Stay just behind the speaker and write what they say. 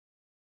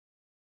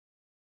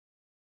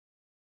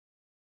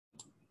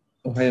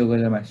Ohayou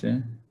gozaimasu.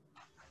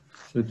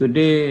 So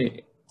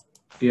today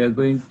we are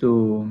going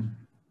to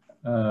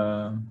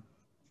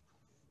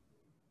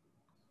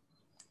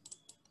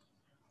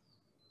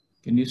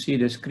can you see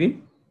the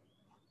screen?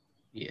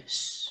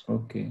 Yes.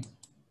 Okay.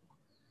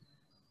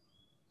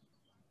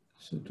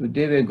 So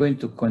today we're going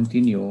to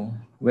continue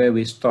where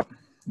we stopped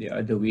the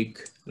other week,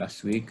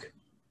 last week.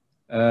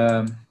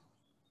 I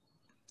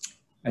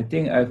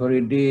think I've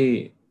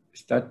already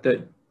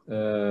started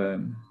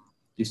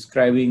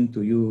describing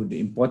to you the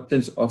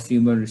importance of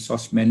human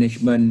resource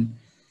management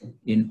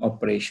in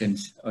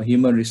operations,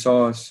 human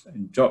resource,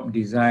 job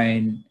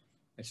design,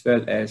 as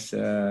well as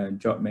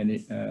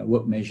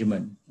work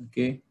measurement.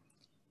 Okay,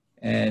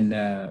 and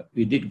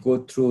we did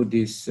go through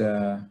this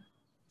what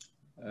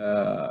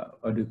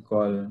do you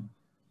call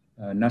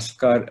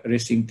NASCAR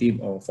racing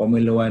team or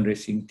Formula One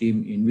racing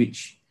team, in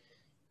which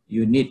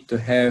you need to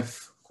have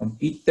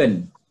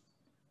competent,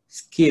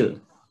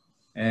 skill,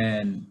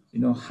 and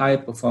high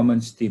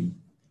performance team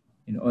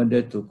in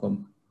order to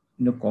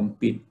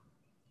compete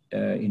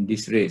in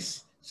this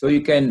race. So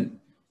we can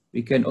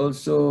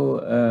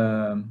also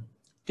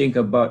think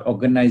about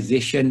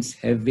organizations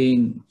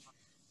having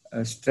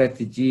a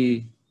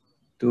strategy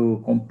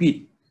to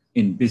compete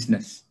in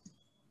business.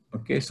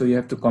 Okay, so you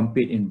have to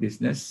compete in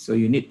business. So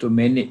you need to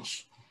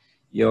manage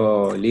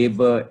your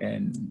labor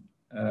and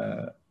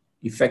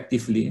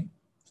effectively.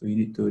 So you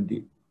need to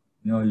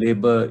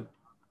labor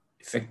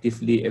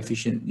effectively,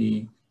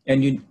 efficiently.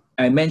 And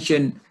I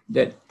mentioned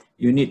that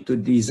you need to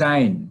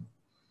design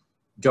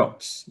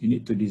jobs. You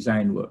need to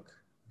design work.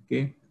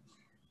 Okay.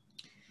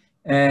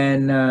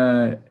 And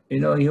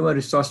human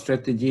resource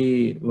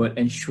strategy will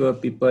ensure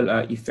people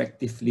are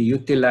effectively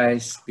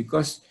utilized,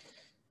 because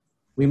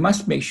we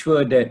must make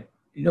sure that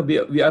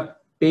we are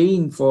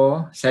paying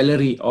for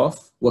salary of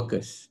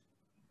workers.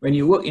 When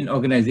you work in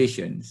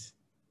organizations,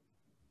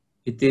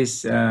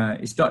 it's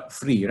not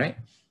free, right?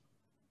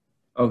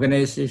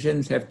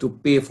 Organizations have to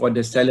pay for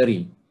the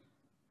salary.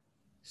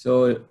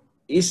 So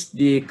is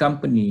the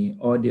company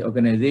or the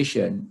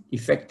organization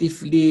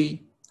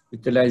effectively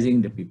utilizing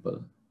the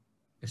people?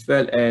 As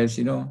well as,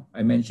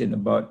 I mentioned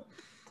about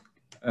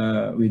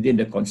within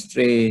the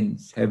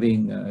constraints,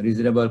 having a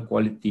reasonable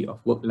quality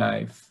of work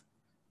life.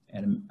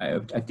 And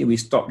I think we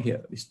stop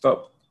here. We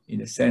stop in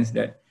the sense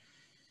that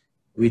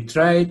we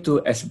try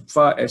to, as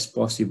far as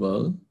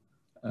possible,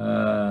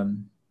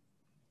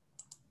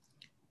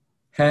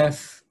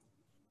 have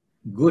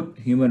good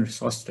human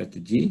resource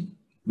strategy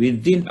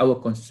within our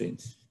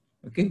constraints.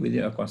 Okay,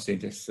 within our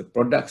constraints. There's a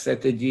product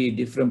strategy,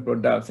 different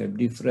products have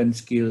different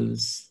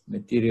skills,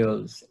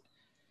 materials,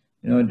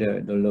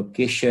 the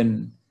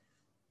location,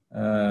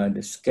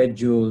 the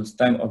schedules,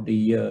 time of the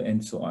year,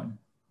 and so on.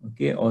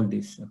 Okay, all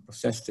this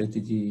process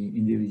strategy,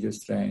 individual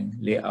strength,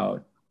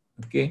 layout.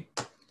 Okay,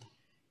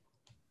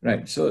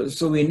 right. So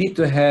we need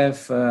to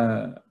have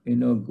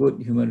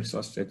good human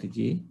resource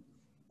strategy,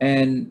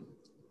 and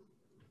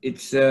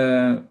it's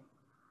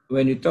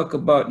when you talk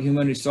about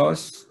human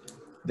resource,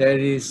 there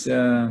is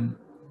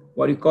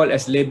what we call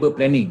as labor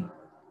planning.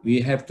 We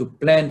have to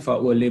plan for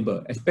our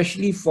labor,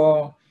 especially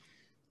for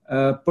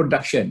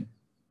production,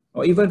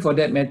 or even for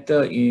that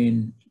matter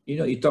in,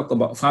 you talk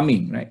about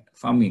farming, right?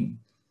 Farming.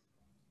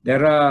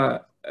 There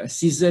are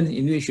seasons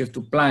in which you have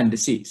to plant the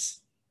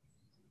seeds.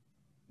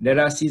 There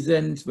are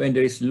seasons when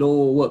there is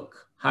low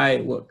work,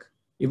 high work,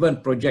 even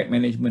project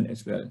management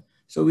as well.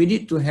 So we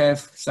need to have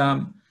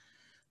some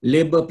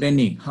labor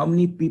planning. How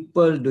many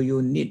people do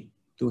you need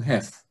to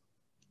have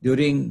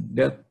during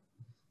the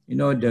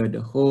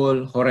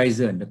whole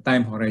horizon, the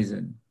time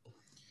horizon?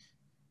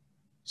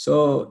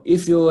 So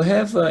if you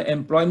have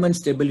employment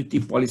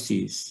stability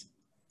policies,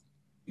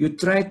 you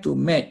try to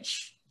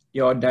match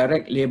your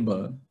direct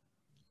labor,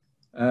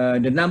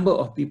 the number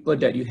of people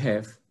that you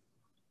have,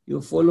 you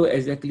follow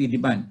exactly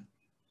demand.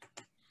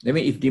 That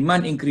means if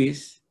demand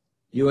increase,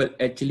 you will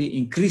actually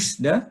increase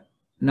the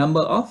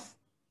number of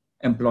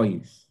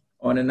employees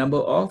or the number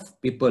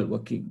of people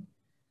working.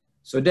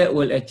 So that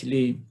will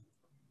actually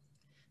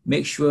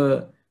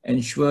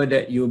ensure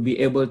that you'll be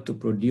able to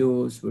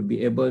produce, will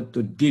be able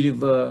to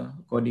deliver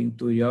according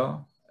to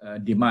your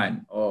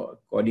demand or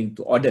according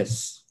to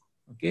orders.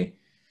 Okay.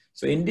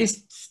 So in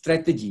this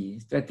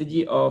strategy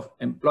of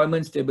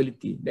employment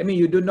stability, that means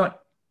you do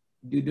not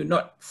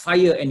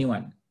fire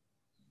anyone.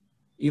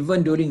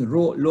 Even during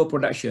low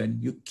production,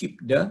 you keep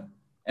the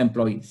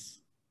employees.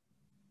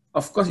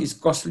 Of course, it's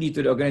costly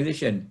to the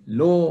organization.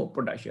 Low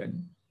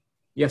production,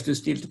 you have to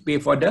still pay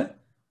for the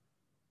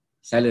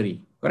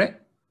salary, correct?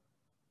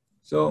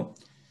 So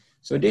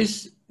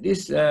this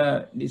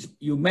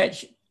you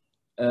match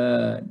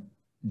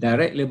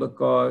direct labor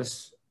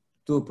costs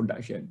to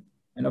production,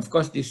 and of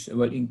course this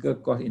will incur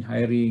cost in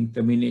hiring,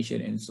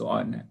 termination, and so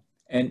on.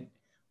 And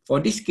for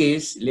this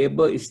case,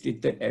 labor is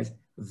treated as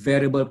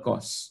variable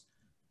costs,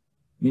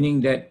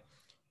 meaning that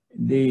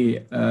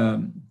the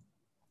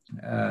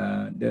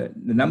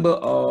number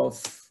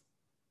of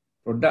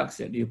products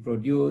that you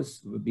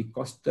produce will be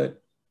costed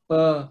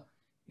per,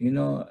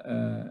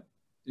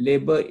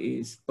 labor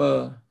is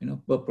per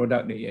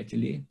product that you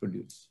actually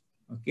produce.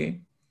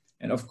 Okay,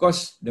 and of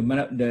course, the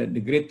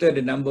greater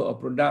the number of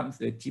products,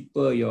 the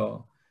cheaper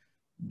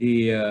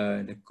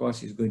the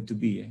cost is going to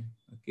be.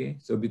 Okay,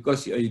 so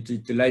because you are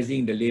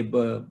utilizing the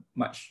labor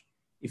much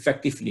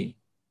effectively.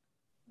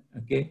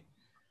 Okay,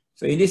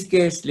 so in this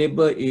case,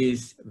 labor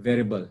is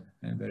variable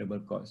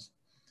cost.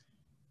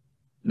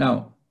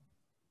 Now,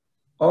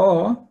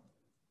 or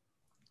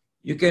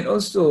you can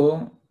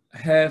also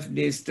have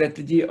the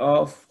strategy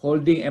of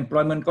holding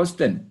employment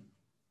constant.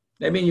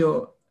 That means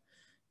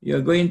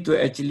you're going to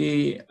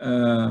actually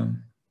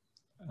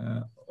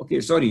okay,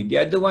 sorry. The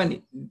other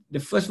one, the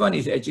first one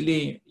is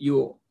actually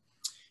you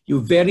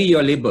vary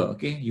your labor.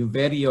 Okay, you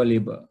vary your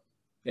labor.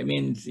 That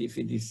means if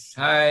it is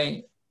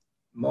high,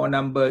 more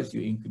numbers,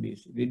 you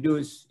increase.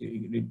 Reduce,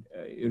 you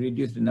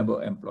reduce the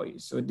number of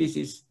employees. So this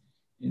is,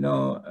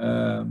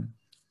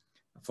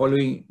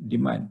 following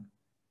demand.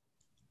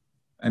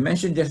 I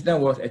mentioned just now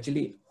was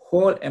actually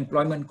whole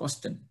employment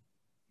constant.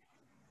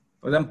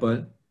 For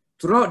example,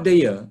 throughout the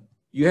year,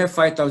 you have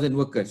 5,000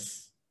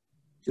 workers.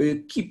 So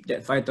you keep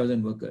that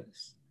 5,000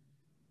 workers.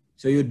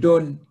 So you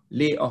don't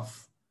lay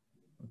off.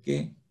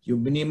 Okay, you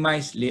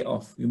minimize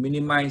layoff, you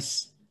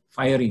minimize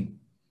firing.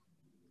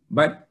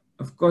 But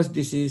of course,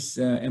 this is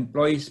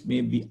employees may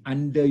be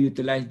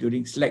underutilized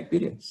during slack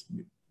periods,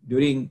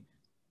 during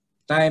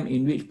time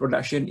in which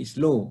production is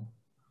low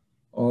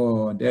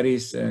or there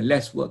is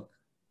less work.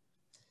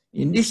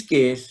 In this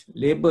case,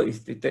 labor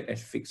is treated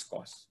as fixed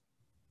cost.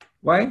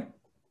 Why?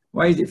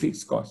 Why is it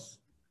fixed cost?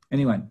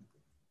 Anyone?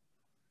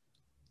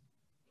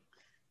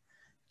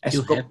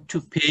 You have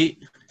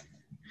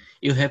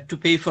to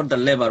pay for the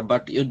labor,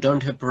 but you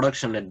don't have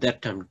production at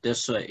that time.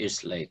 That's why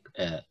it's like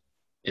a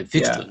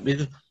fixed cost.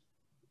 Because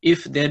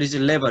if there is a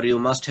labor, you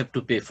must have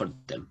to pay for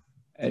them.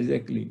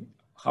 Exactly.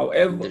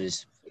 However,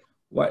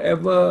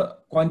 whatever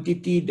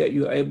quantity that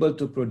you are able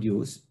to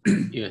produce,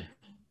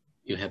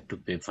 you have to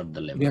pay for the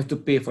labor. You have to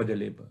pay for the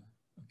labor.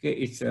 Okay,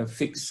 it's a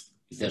fixed.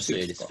 That's why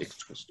it is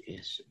fixed cost.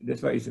 Yes.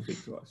 That's why it's a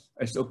fixed cost.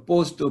 As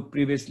opposed to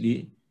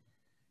previously,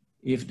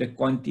 if the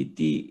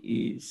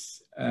quantity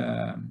is,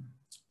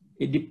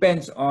 it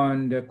depends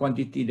on the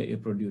quantity that you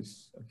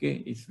produce.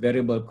 Okay, it's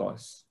variable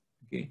cost.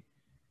 Okay,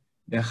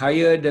 the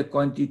higher the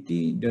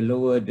quantity, the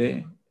lower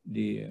the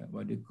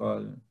what do you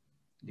call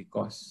the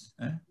cost.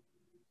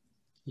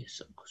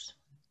 Yes, of course.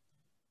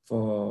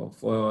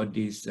 For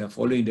this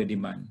following the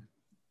demand.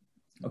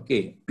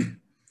 Okay,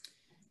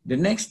 the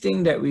next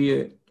thing that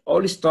we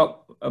always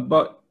talk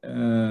about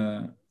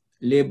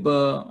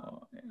labor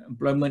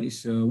employment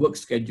is work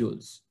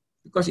schedules,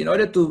 because in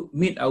order to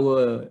meet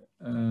our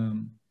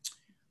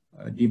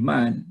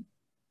demand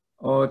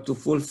or to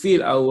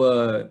fulfill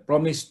our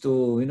promise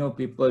to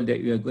people that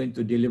we are going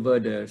to deliver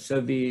the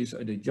service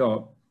or the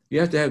job, we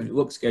have to have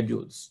work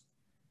schedules.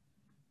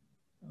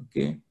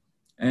 Okay,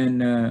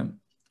 and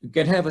you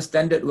can have a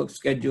standard work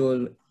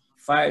schedule,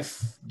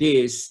 5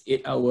 days,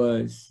 8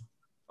 hours,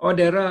 or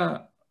there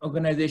are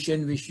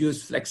organizations which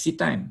use flexi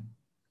time,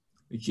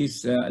 which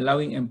is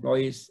allowing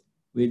employees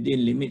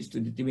within limits to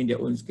determine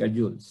their own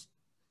schedules.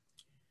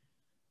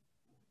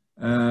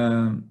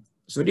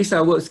 So these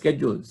are work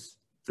schedules.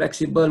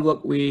 Flexible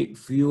work week,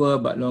 fewer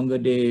but longer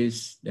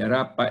days. There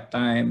are part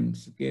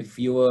times, okay,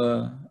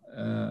 fewer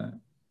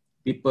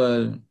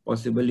people,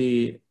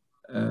 possibly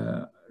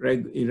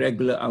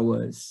irregular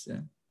hours.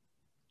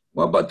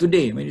 What about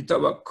today? When you talk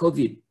about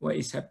COVID, what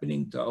is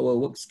happening to our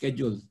work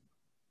schedule?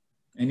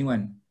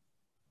 Anyone?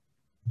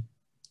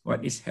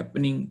 What is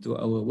happening to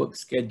our work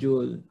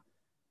schedule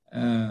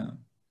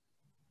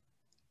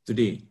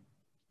today?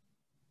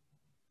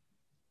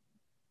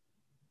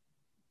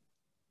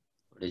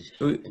 What is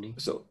happening?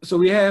 So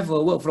we have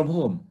work from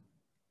home.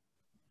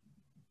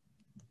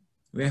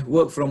 We have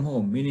work from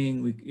home,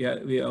 meaning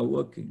we are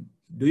working.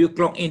 Do you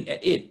clock in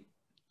at 8?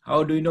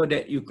 How do you know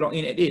that you clock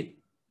in at 8?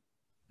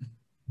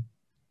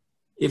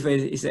 If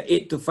it's an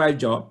 8 to 5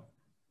 job,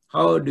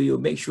 how do you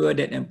make sure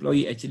that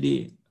employee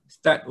actually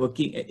start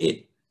working at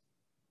 8?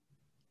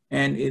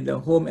 And in the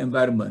home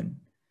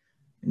environment,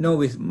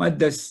 with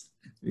mothers,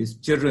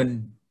 with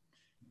children,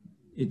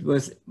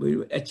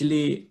 we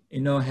actually,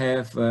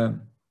 have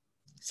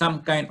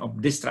some kind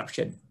of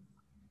disruption.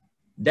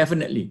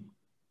 Definitely.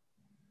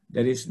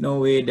 There is no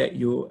way that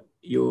you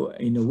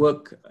in the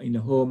work, in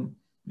the home,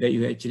 that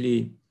you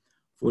actually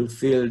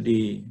fulfill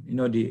the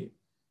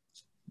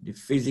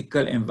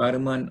physical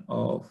environment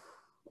of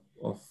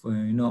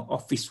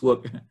office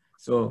work.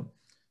 So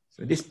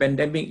this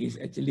pandemic is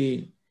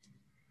actually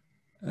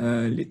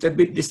a little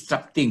bit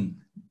disrupting,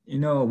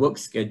 work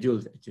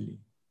schedules actually.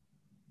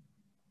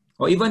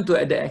 Or even to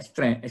the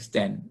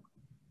extent,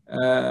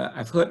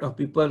 I've heard of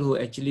people who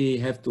actually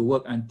have to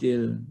work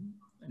until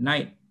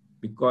night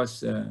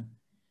because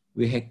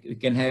we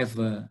can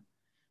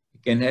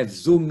have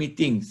Zoom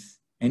meetings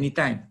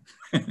anytime.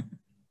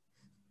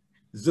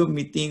 Zoom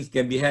meetings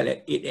can be held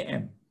at 8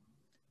 a.m.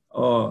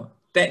 or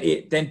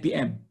 10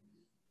 p.m.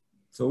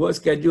 So work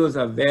schedules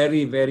are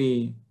very,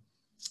 very,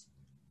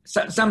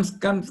 some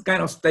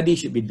kind of study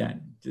should be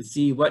done to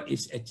see what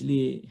is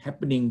actually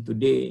happening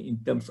today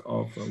in terms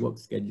of work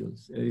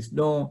schedules. There is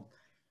no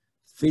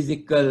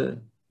physical,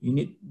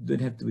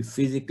 don't have to be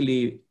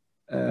physically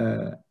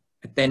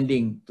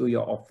attending to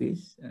your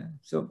office.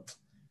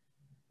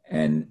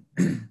 And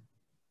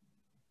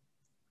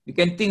you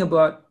can think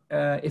about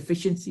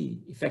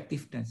efficiency,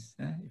 effectiveness,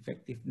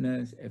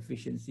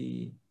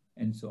 efficiency,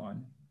 and so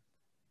on.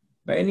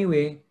 But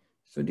anyway,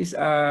 so these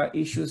are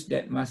issues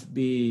that must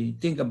be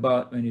think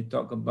about when you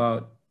talk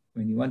about,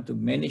 when you want to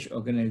manage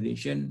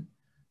organization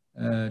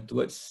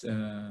towards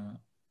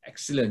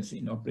excellence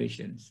in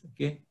operations,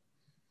 okay?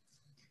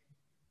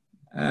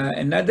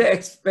 Another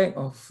aspect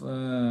of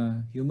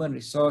human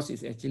resource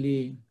is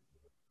actually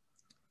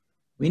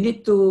we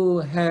need to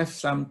have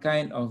some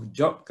kind of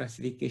job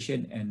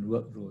classification and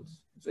work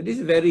roles. So this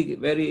is very,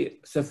 very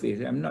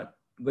surface. I'm not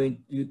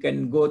going, you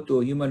can go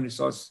to human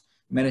resource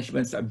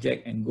management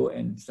subject and go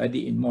and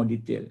study in more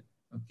detail.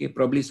 Okay,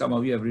 probably some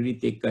of you have already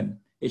taken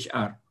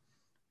HR,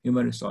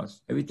 human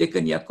resource. Have you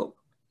taken Jacob,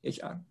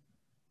 HR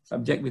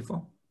subject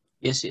before?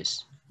 Yes,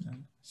 yes.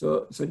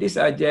 So these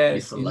are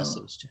just, before last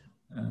semester.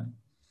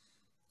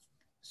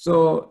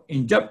 So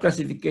in job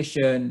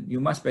classification, you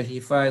must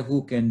specify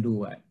who can do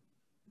what.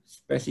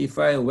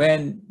 Specify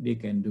when they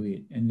can do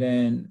it, and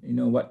then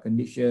what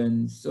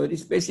conditions. So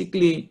it's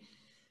basically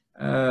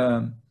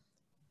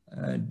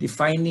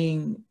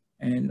defining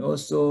and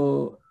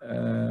also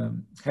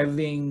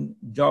having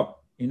job,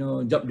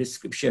 job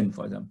description,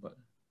 for example.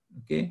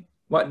 Okay,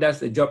 what does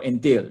the job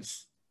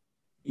entails?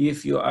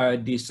 If you are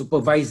the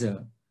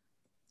supervisor,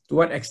 to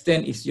what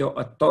extent is your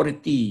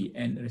authority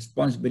and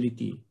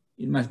responsibility?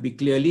 It must be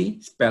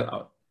clearly spelled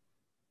out.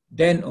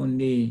 Then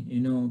only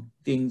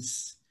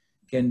things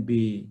can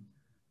be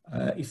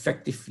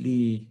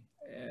effectively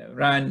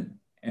run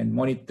and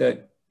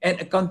monitored and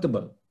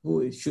accountable.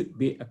 Who should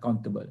be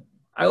accountable?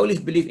 I always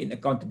believe in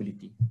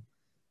accountability.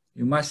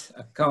 You must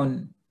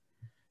account,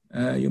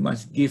 you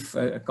must give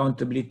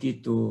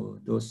accountability to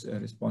those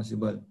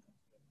responsible.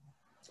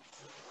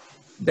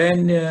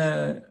 Then,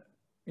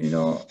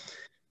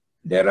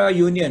 there are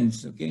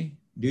unions, okay?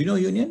 Do you know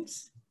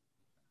unions?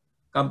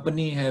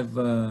 Company have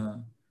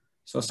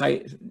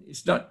society,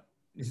 it's not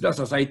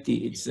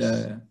society, it's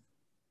a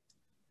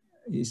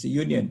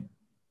union.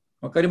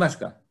 Wakarimasu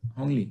ka?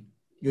 Only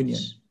union.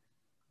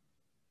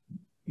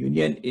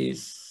 Union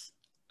is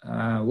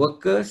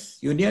workers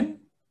union,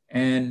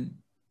 and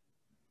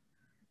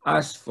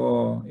ask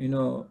for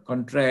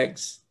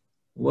contracts,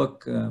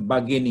 work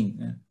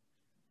bargaining.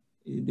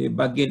 They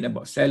bargain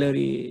about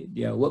salary,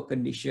 their work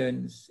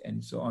conditions,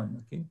 and so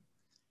on. Okay,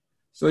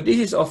 so this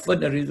is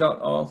often a result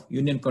of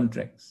union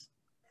contracts.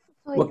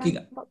 Working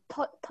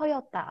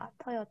Toyota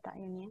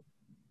union.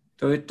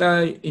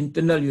 Toyota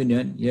internal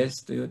union,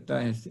 yes,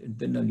 Toyota has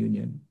internal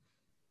union.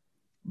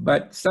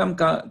 But some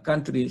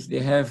countries, they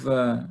have,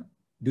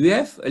 do you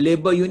have a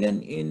labor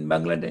union in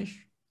Bangladesh?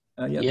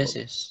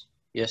 Yes.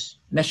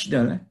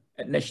 National,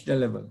 at national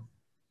level.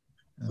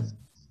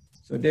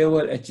 So they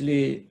will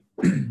actually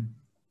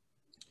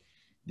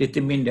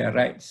determine their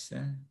rights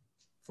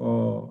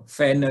for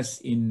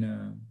fairness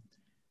in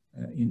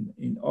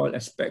all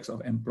aspects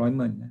of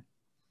employment.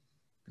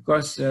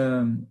 Because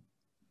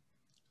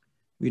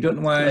we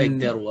don't want... Like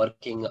their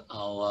working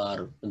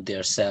hour,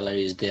 their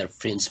salaries, their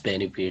fringe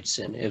benefits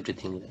and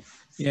everything.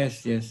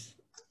 Yes.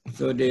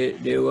 So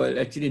they will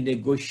actually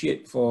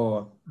negotiate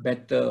for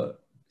better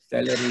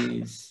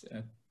salaries,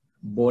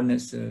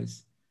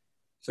 bonuses,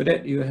 so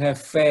that you have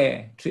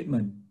fair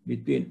treatment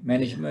between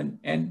management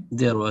and...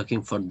 They're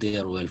working for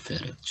their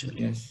welfare,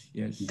 actually. Yes.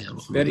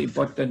 It's very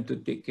important to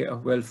take care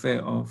of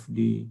welfare of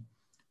the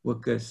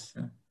workers.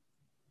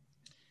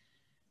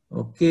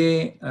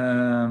 Okay.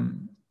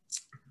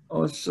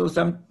 Also,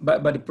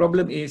 but the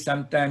problem is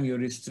sometimes you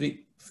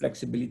restrict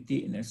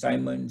flexibility in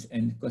assignments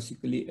and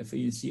consequently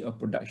efficiency of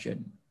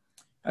production.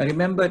 I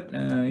remember,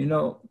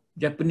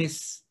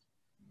 Japanese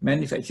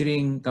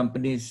manufacturing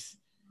companies,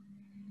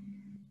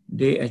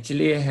 they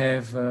actually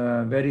have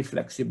very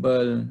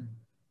flexible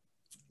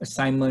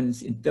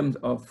assignments in terms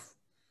of,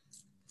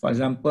 for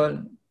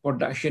example,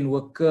 production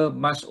worker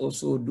must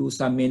also do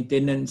some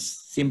maintenance,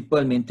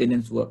 simple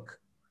maintenance work.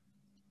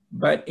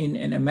 But in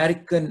an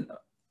American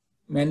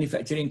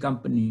manufacturing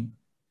company,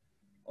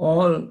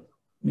 all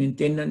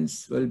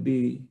maintenance will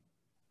be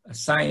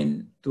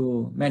assigned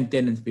to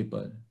maintenance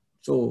people.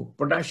 So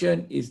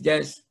production is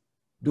just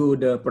do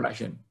the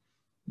production.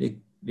 They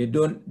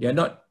don't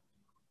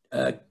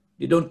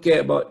care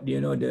about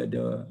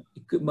the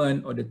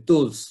equipment or the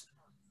tools,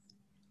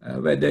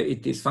 whether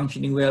it is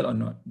functioning well or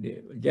not.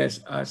 They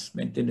just ask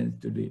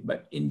maintenance to do it.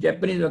 But in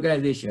Japanese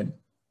organization,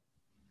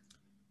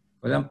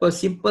 for example,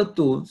 simple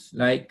tools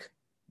like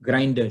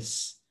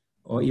grinders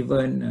or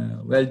even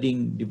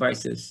welding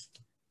devices,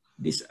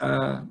 these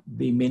are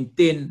being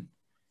maintained.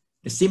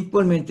 The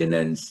simple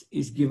maintenance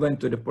is given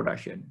to the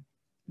production.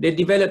 They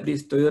developed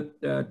this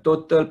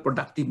total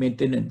productive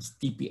maintenance,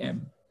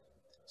 TPM.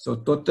 So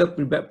total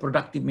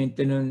productive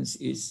maintenance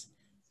is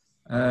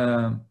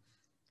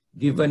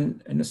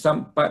given,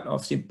 some part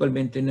of simple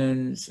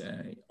maintenance,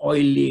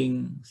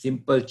 oiling,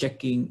 simple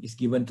checking is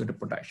given to the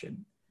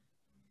production.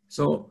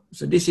 So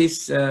this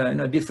is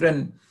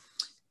different.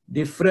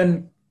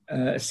 different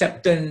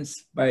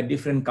acceptance by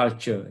different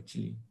culture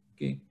actually.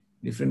 Okay,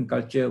 different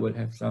culture will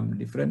have some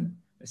different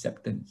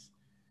acceptance.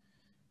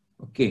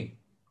 Okay,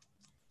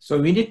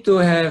 so we need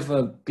to have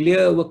a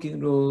clear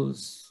working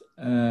rules,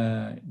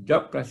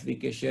 job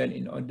classification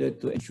in order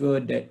to ensure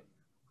that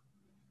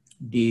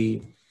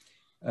the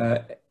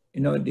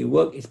the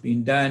work is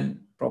being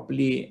done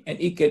properly, and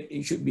it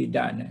should be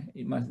done.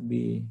 It must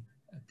be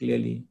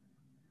clearly.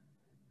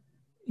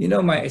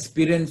 My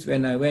experience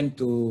when I went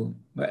to,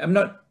 but I'm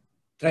not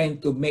trying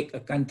to make a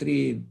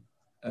country,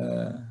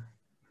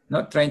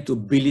 not trying to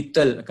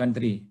belittle a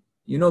country.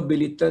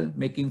 Belittle,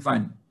 making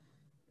fun.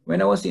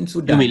 When I was in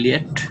Sudan,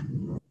 Humiliate?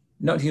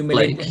 not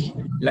humiliate,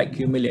 like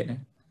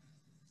humiliate.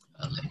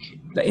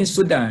 Like in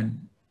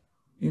Sudan,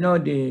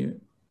 the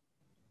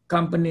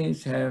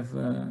companies have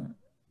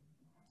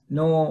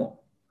no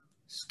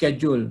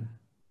schedule,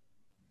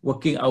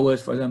 working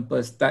hours, for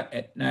example, start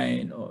at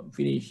 9 or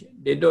finish.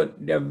 They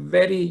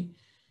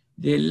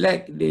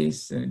lack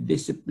this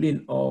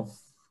discipline of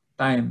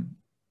time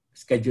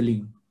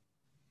scheduling.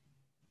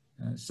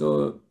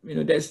 So,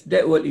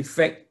 that will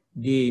affect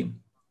the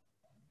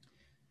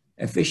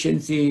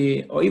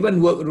efficiency or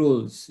even work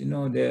rules.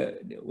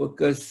 The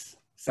workers,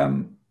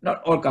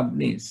 not all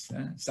companies,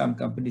 some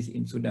companies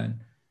in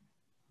Sudan.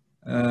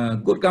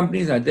 Good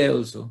companies are there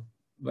also,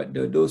 but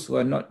those who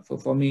are not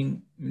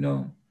performing,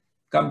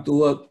 come to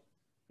work,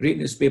 read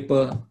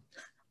newspaper.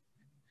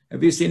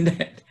 Have you seen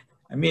that?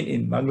 I mean,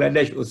 in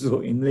Bangladesh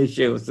also, in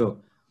Malaysia also,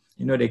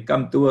 they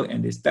come to work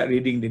and they start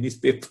reading the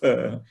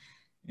newspaper.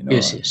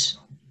 Yes.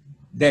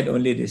 Then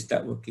only they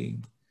start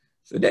working.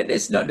 So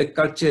that's not the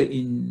culture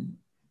in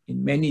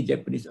many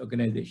Japanese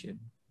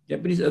organizations.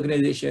 Japanese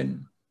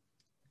organization,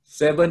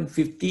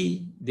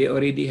 7:50, they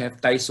already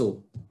have Taisho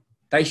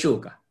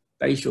ka?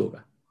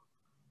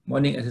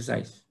 Morning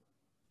exercise.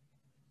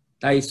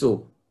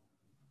 Taisho.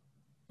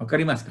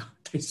 Wakarimasu ka?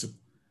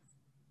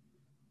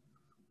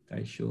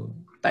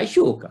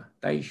 Taisho ka?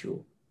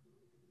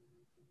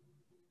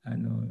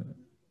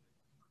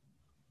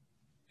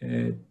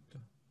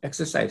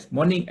 Exercise,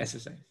 morning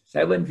exercise,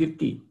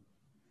 7:50.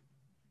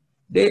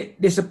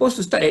 They're supposed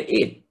to start at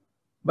 8,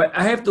 but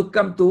I have to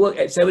come to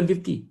work at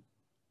 7:50.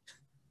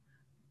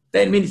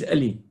 10 minutes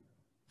early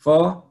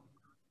for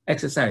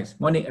exercise,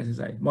 morning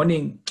exercise,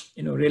 morning,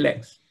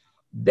 relax.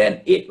 Then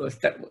 8 will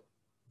start work.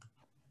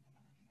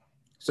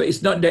 So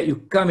it's not that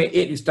you come at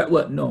 8, you start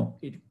work. No,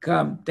 it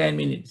come 10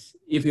 minutes.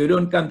 If you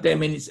don't come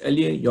 10 minutes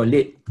earlier, you're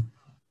late.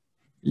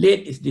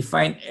 Late is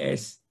defined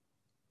as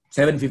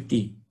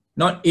 7:50,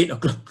 not 8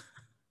 o'clock.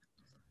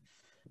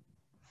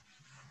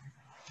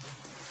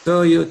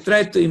 So you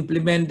try to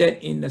implement that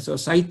in a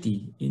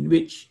society in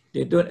which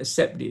they don't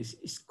accept this.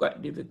 It's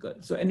quite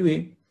difficult. So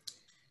anyway,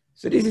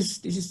 so this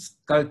is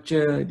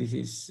culture. This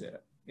is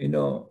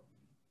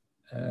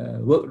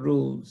work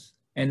rules,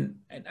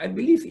 and I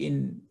believe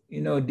in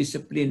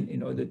discipline in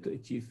order to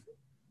achieve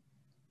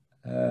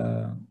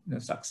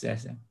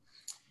success.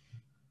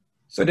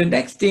 So the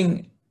next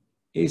thing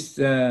is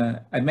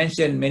I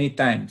mentioned many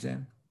times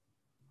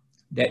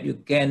that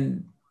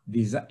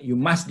you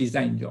must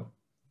design job.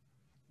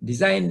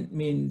 Design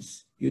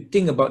means you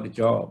think about the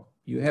job.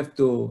 You have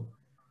to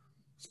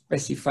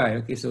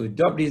specify. Okay, so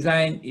job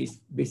design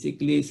is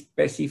basically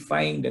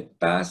specifying the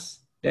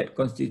tasks that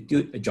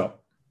constitute a job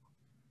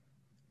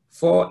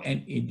for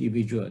an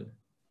individual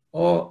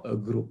or a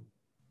group.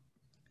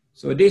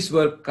 So this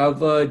will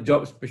cover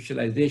job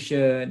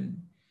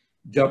specialization,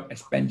 job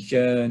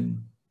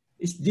expansion.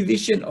 It's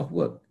division of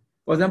work.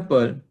 For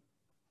example,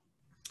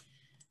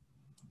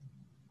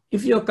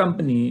 if your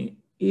company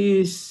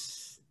is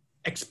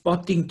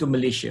exporting to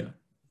Malaysia,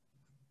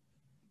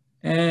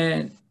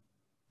 and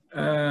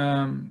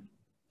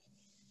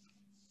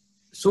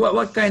so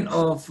what kind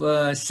of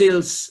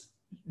sales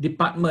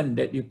department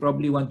that you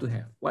probably want to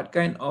have? What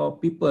kind of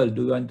people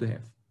do you want to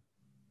have?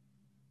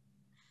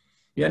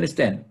 You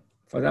understand?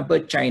 For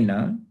example,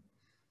 China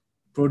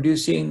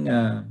producing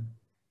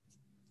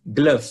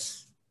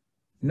gloves.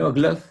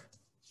 Glove?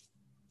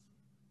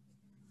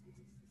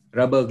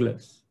 Rubber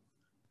gloves.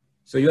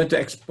 So you want to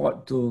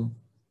export to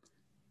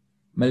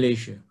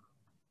Malaysia.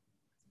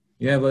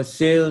 You have a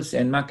sales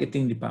and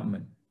marketing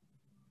department.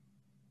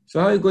 So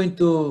how are you going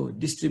to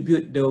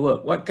distribute the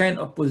work? What kind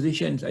of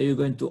positions are you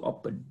going to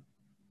open?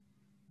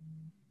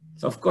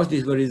 So of course,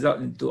 this will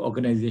result into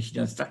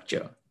organizational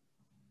structure.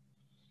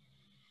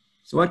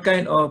 So what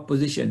kind of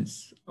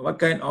positions? What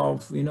kind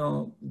of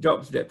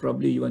jobs that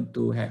probably you want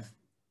to have?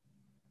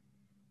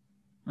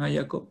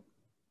 Jacob?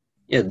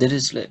 Yeah, there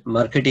is like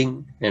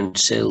marketing and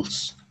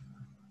sales.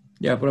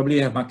 Yeah, probably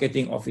have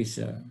marketing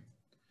officer.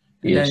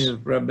 And yes. Then you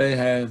probably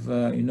have,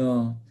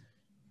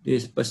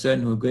 this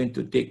person who's going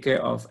to take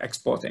care of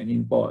exports and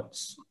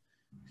imports.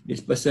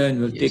 This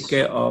person will take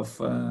care of,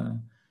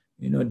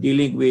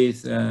 dealing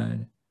with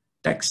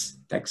taxes,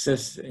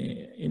 tax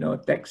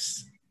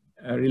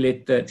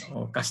related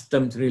or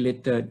customs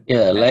related.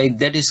 Yeah, like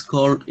that is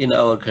called in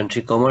our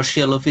country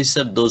commercial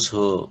officer, those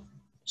who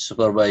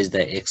supervise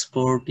the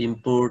export,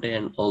 import,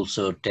 and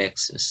also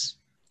taxes.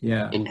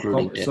 Yeah.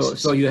 including So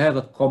taxes. you have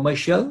a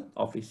commercial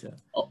officer.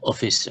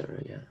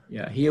 Officer, yeah.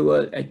 Yeah, he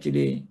will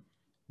actually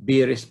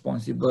be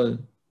responsible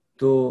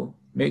to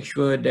make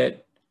sure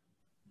that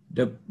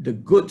the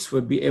goods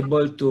will be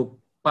able to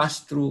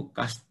pass through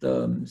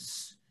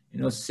customs,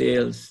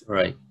 sales,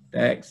 Right.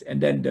 tax,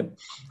 and then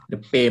the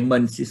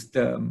payment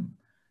system,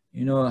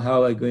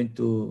 how are going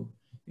to,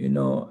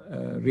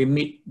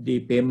 remit the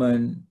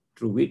payment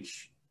through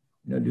which,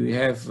 do we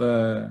have,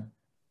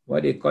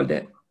 what do you call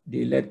that?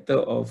 The letter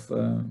of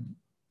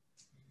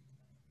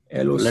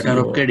LOC Letter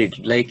of or,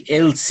 credit, like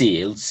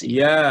LC.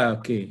 yeah,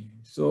 okay.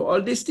 So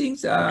all these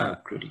things Letter are,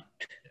 of credit.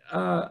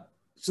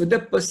 so the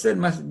person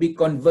must be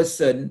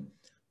conversant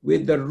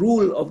with the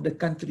rule of the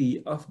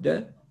country of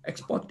the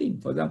exporting.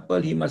 For example,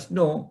 he must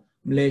know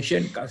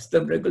Malaysian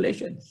custom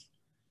regulations.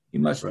 He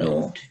must Right.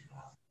 know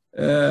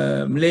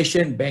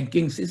Malaysian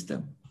banking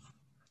system.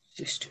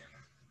 System.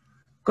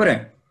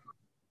 Correct.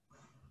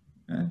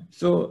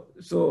 So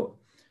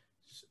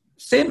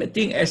same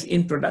thing as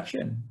in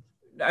production.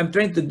 I'm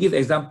trying to give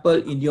example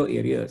in your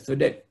area so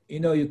that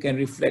you can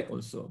reflect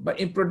also. But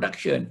in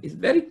production, it's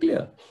very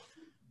clear.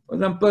 For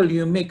example,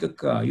 you make a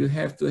car, you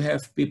have to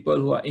have people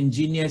who are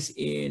engineers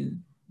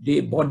in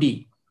the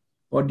body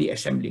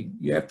assembling.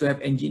 You have to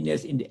have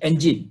engineers in the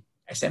engine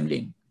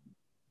assembling.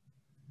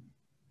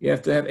 You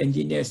have to have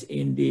engineers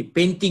in the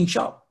painting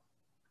shop,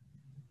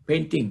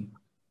 painting.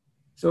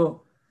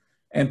 So,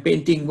 and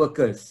painting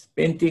workers,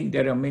 painting,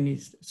 there are many.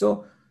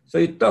 So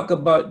you talk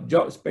about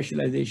job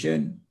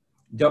specialization,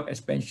 job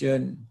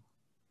expansion,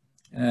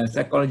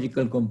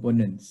 psychological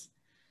components.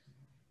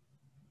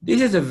 This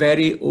is a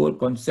very old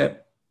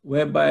concept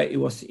whereby it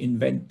was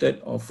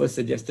invented or first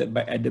suggested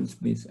by Adam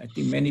Smith. I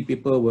think many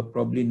people will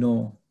probably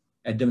know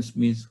Adam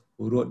Smith,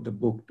 who wrote the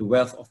book, The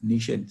Wealth of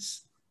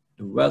Nations.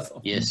 The Wealth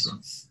of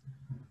Nations.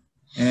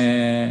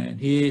 And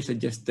he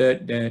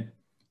suggested that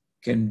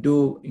can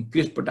do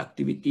increased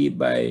productivity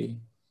by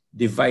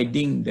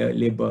dividing the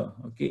labor,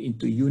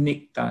 into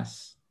unique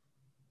tasks.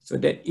 So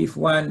that if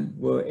one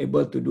were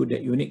able to do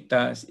that unique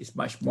task, it's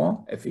much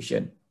more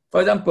efficient.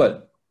 For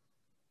example,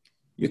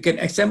 you can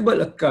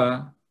assemble a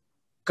car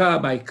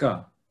by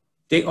car.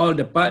 Take all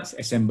the parts,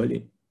 assemble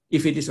it.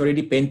 If it is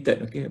already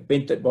painted, a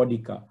painted body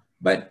car.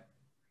 But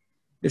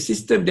the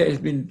system that has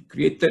been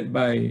created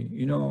by,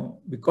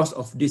 because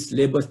of this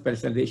labor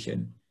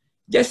specialization,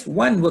 just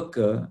one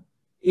worker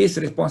is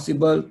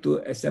responsible to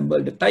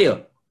assemble the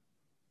tire.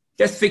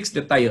 Just fix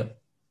the tire.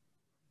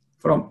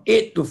 From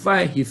 8 to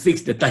 5, he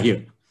fixed the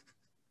tire.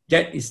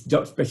 That is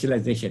job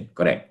specialization,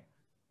 correct?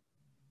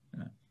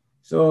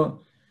 So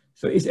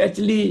it's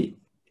actually,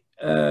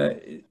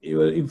 it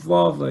will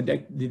involve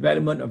the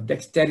development of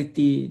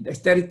dexterity.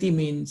 Dexterity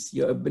means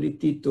your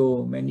ability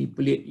to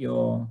manipulate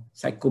your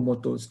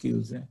psychomotor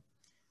skills.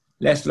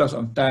 Less loss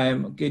of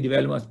time,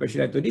 development of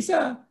specialization. These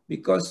are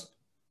because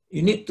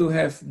you need to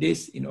have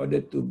this in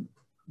order to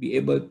be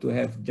able to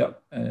have job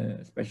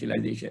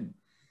specialization.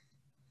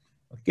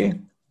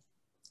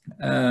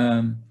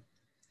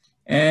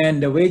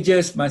 And the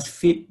wages must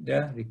fit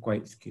the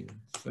required skill.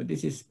 So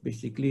this is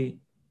basically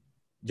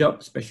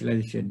job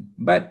specialization.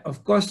 But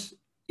of course,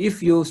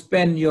 if you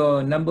spend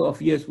your number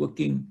of years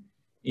working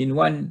in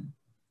one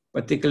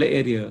particular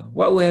area,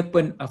 what will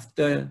happen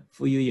after a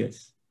few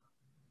years?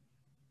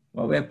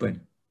 What will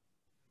happen?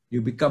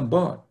 You become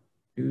bored.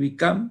 You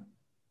become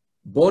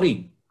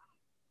boring.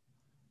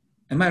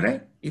 Am I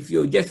right? If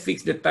you just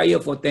fix the tire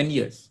for 10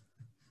 years.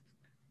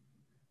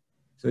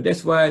 So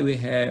that's why we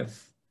have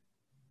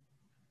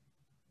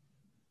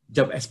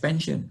job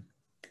expansion.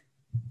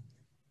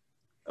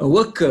 A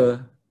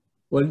worker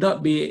will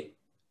not be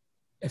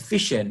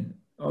efficient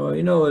or,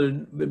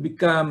 will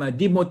become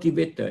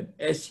demotivated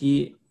as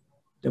he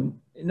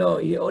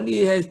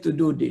only has to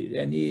do this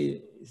and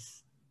he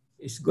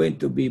is going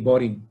to be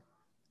boring.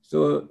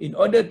 So in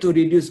order to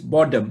reduce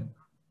boredom,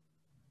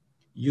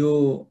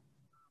 you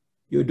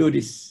do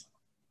this.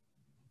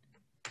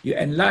 You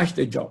enlarge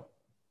the job.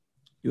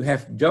 You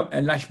have job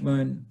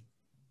enlargement.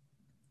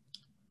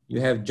 You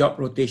have job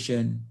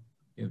rotation.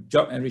 You have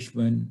job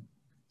enrichment.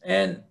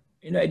 And,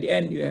 at the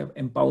end, you have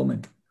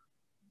empowerment.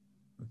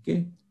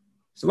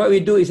 So what we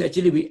do is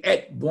actually we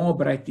add more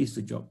varieties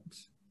to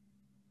jobs.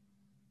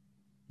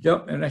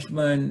 Job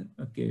enrichment.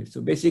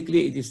 So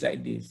basically it is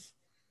like this.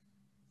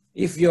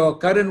 If your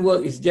current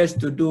work is just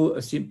to do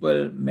a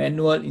simple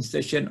manual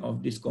insertion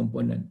of this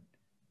component,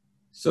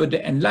 so the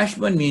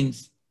enlargement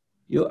means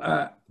you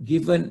are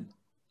given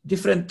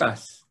different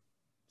tasks.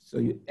 So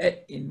you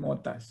add in more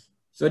tasks.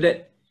 So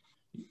that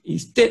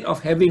instead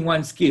of having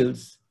one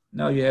skills,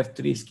 now you have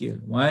 3 skills.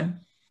 1,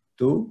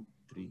 2,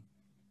 3.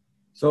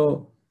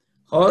 So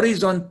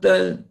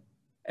horizontal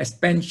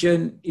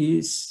expansion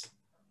is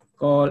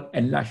called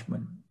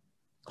enlargement.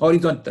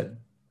 Horizontal,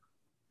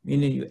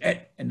 meaning you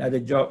add another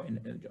job and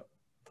another job.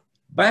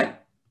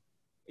 But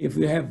if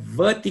you have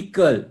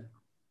vertical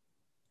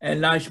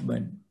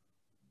enlargement,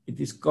 it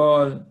is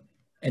called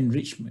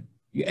enrichment.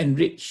 You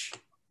enrich,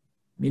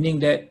 meaning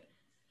that,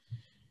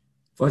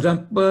 for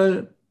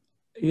example,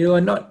 you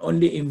are not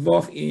only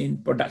involved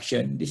in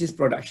production. This is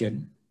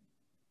production.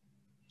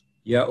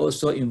 You are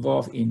also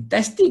involved in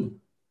testing.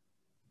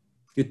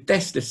 You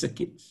test the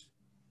circuits.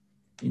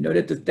 In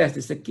order to test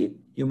the circuit,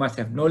 you must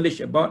have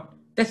knowledge about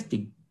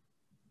testing,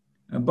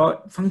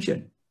 about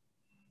function.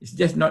 It's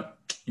just not,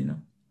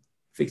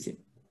 fix it.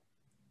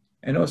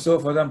 And also,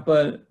 for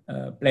example,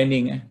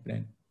 planning.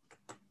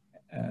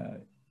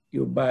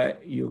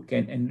 You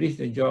can enrich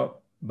the job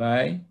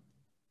by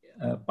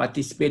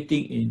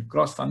participating in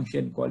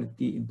cross-function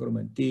quality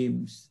improvement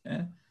teams.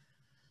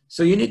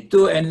 So you need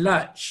to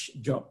enlarge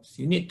jobs.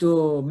 You need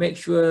to make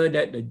sure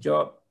that the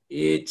job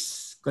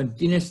is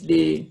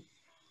continuously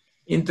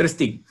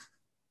interesting.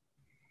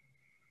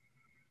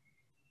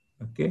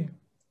 Okay.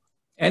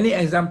 Any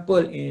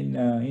example in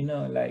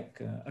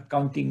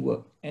accounting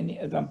work? Any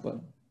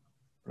example?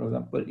 For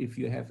example, if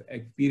you have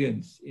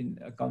experience in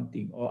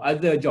accounting or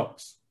other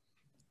jobs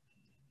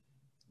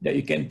that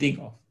you can think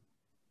of.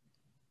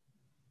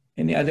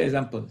 Any other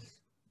examples?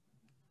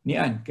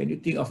 Nian, can you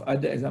think of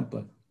other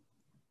examples?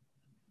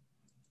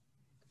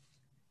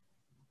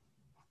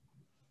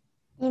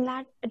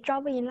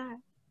 Job enlarge.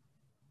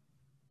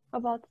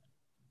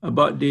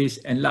 About this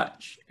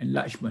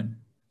enlargement.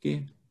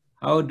 Okay.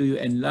 How do you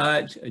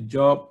enlarge a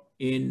job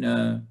in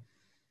a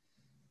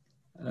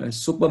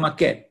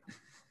supermarket?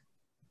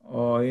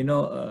 Or, yes,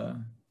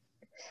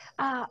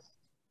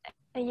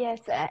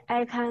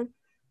 I can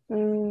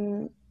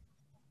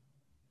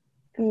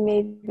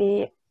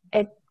maybe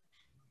it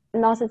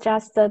not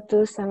just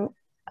do some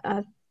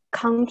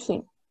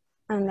counting,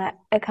 and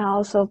I can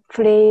also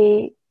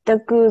play the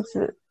goods.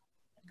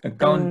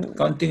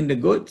 Counting the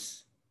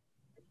goods?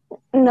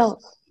 No.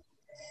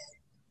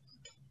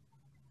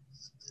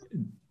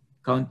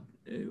 Count.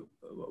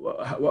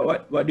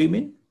 What do you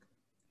mean?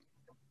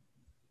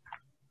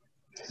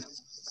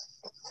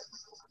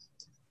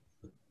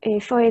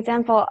 For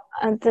example,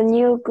 the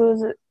new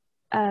goods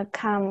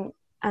come,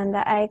 and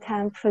I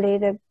can play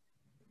the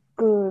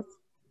goods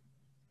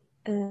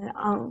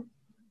on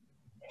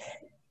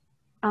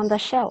the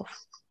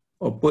shelf.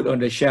 Or put on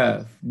the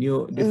shelf,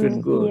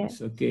 different goods.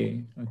 Yeah.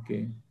 Okay.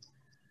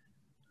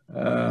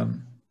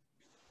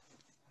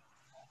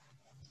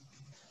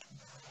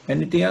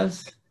 Anything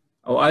else?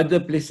 Or other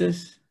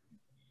places?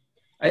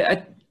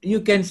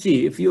 You can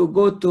see if you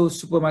go to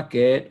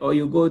supermarket or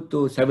you go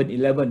to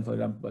 7-Eleven, for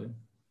example.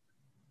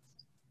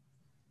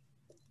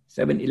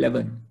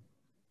 7-Eleven.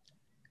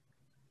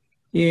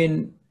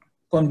 In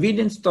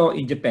convenience store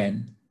in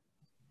Japan,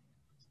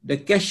 the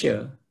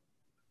cashier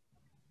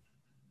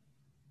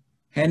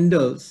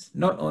handles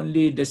not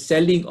only the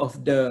selling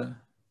of the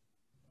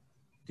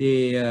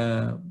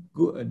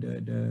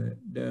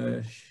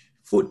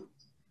food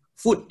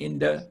in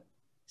the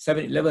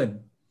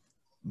 7-Eleven,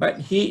 but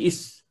he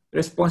is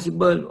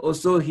responsible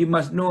also. He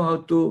must know how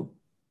to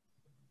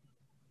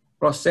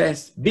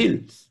process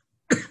bills.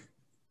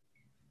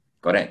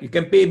 Correct. You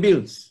can pay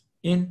bills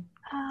in.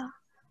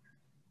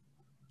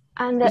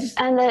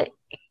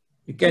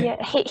 You can.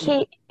 Yeah,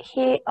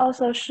 he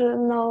also should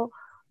know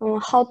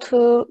how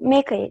to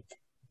make it.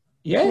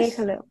 Yes.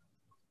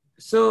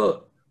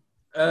 So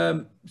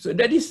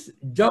that is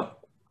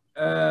job.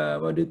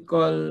 What do you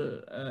call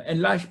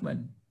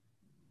enlargement?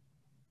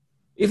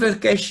 If a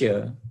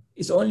cashier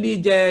is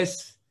only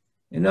just,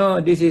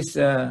 this is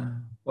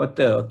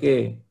water.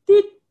 Okay.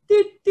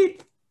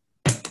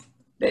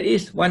 That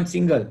is one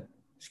single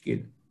skill.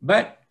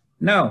 But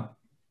now,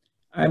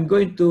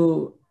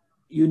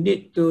 you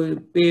need to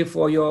pay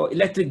for your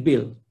electric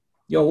bill,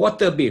 your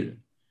water bill,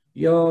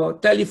 your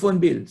telephone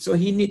bill. So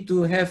he need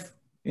to have,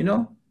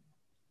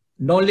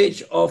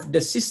 knowledge of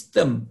the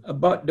system,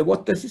 about the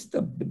water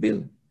system, the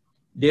bill,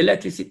 the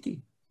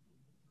electricity.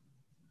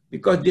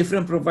 Because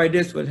different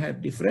providers will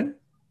have different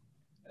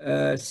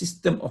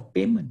system of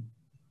payment.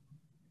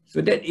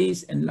 So that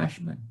is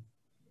enlargement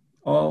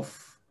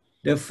of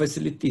the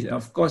facilities.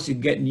 Of course, you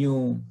get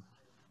new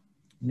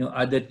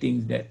other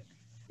things that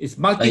is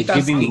multitasking. By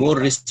giving more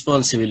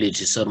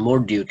responsibilities or more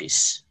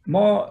duties.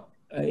 More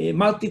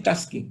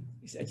multitasking.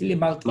 It's actually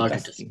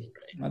multitasking.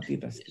 Right.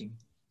 Multitasking.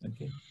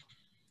 Okay.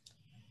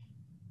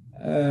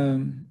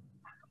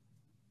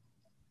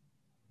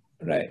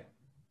 Right.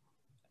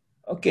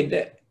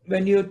 Okay.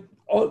 When you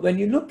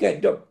look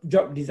at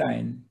job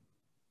design,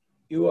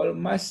 you all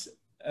must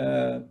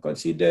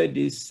consider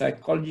these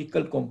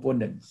psychological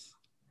components.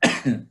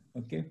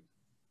 Okay.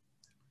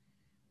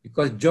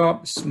 Because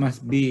jobs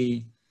must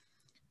be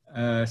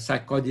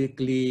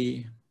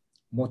psychologically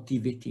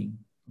motivating.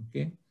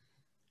 Okay.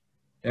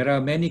 There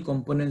are many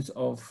components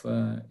of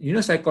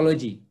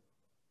psychology.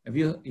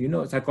 You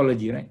know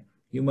psychology, right?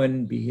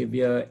 Human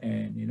behavior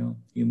and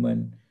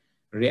human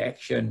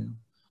reaction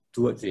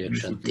towards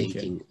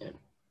thinking.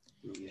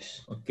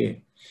 Yes.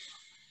 Okay.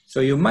 So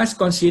you must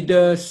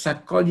consider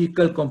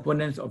psychological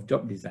components of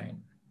job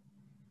design.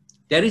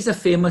 There is a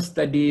famous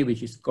study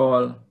which is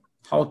called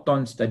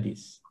Hawthorne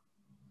studies.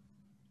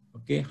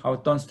 Okay,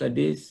 Hawthorne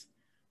studies.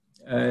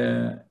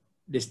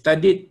 They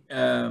studied.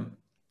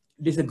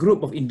 There's a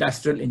group of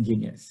industrial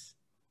engineers.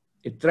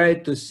 They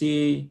tried to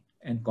see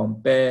and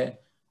compare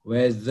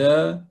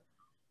whether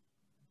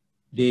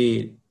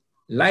they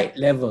light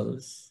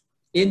levels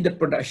in the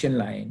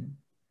production line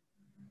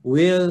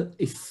will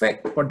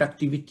affect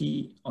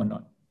productivity or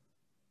not.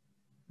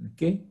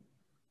 Okay,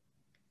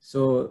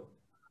 so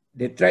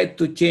they try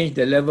to change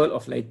the level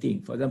of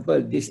lighting. For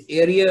example, this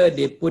area,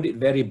 they put it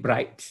very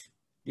bright.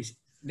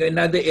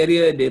 Another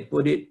area, they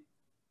put it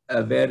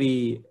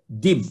very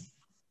dim,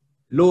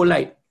 low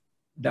light,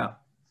 dark.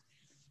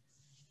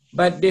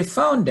 But they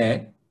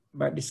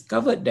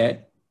discovered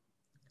that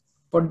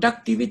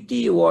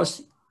productivity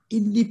was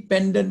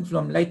independent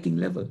from lighting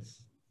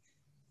levels.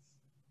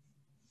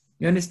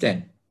 You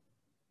understand?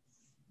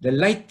 The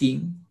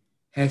lighting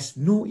has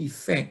no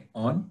effect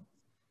on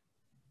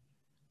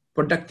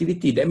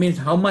productivity. That means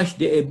how much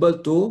they're able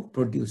to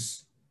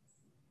produce.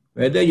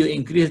 Whether you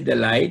increase the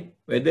light,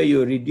 whether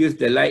you reduce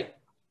the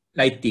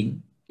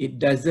lighting, it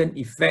doesn't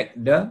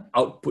affect the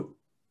output.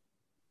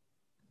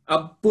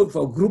 Output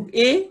for group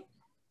A,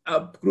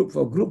 output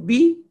for group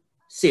B,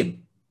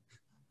 same.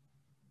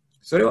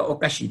 Sorry, what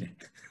okashi?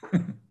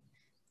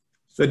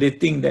 So they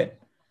think that.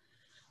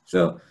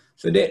 So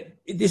that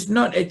it is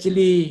not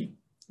actually,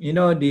 you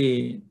know,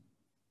 the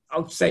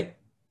outside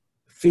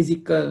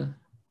physical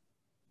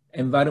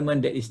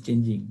environment that is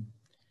changing.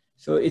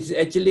 So it's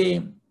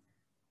actually,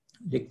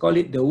 they call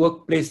it the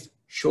workplace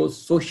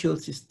social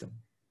system.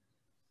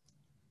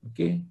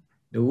 Okay,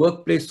 the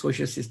workplace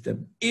social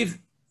system. If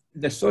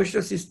the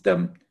social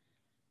system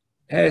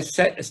has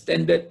set a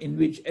standard in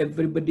which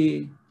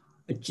everybody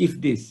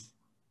achieve this,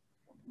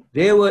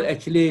 they will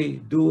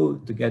actually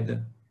do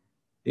together.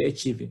 They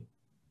achieve it.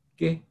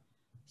 Okay,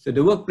 so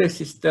the workplace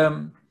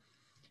system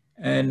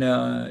and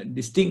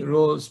distinct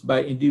roles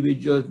by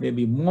individuals may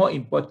be more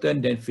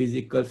important than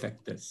physical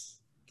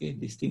factors. Okay,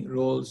 distinct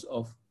roles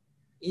of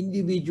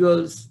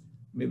individuals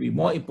may be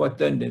more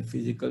important than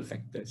physical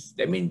factors.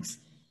 That means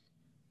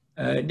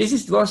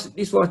this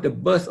was the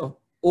birth of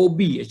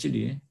OB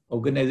actually,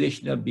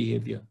 organizational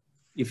behavior.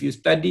 If you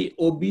study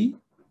OB,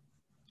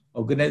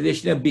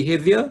 organizational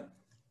behavior,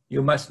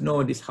 you must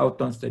know this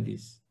Hawthorne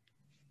studies.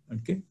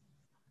 Okay,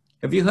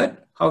 have you heard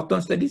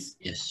Hawthorne studies?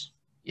 Yes,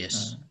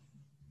 yes.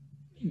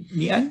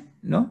 Nian?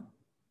 No?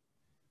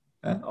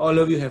 All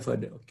of you have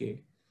heard it.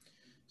 Okay.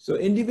 So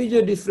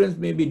individual difference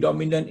may be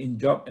dominant in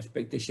job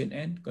expectation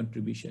and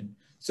contribution.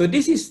 So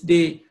this is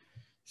the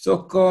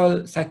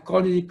so-called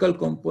psychological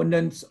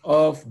components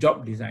of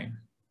job design.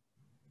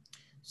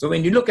 So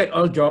when you look at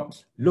all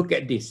jobs, look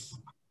at this.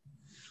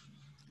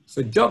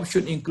 So jobs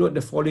should include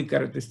the following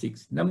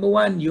characteristics. Number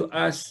one, you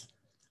ask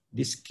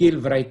the skill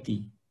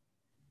variety.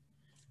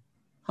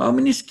 How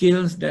many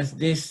skills does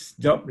this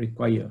job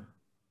require?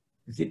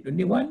 Is it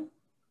only one?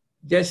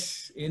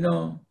 Just, you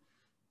know,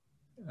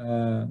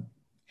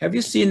 have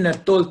you seen a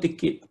toll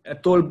ticket, a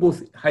toll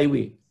booth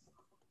highway?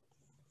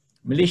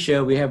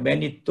 Malaysia, we have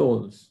many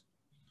tolls.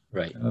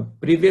 Right.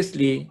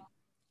 Previously,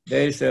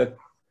 there is a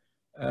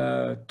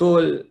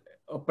toll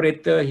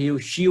operator.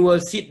 She will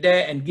sit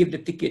there and give the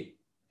ticket.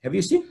 Have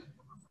you seen?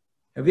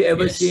 Have you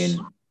ever seen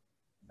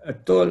a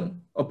toll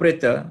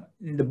operator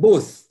in the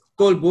booth,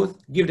 toll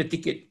booth, give the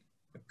ticket?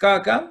 A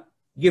car come,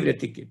 give the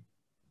ticket.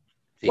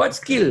 What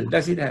skill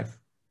does it have?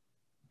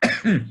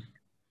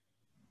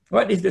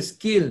 What is the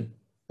skill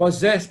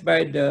possessed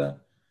by the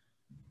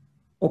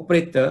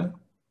operator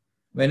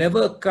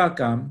whenever a car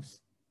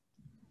comes,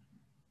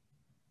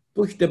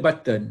 push the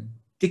button,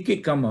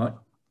 ticket come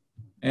out,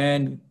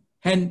 and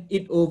hand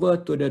it over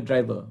to the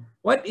driver?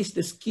 What is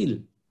the skill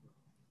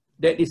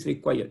that is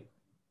required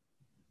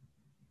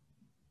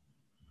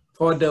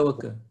for the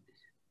worker?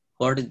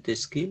 What is the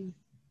skill?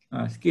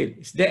 Skill.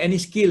 Is there any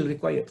skill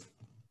required?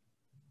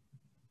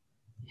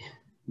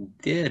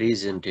 There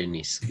isn't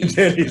any skill.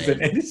 There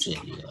isn't any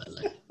skill.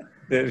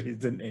 There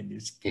isn't any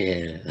skill.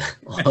 Yeah,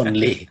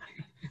 only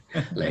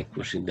like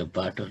pushing the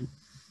button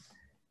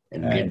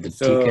and get the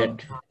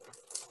ticket.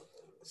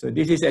 So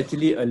this is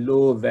actually a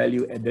low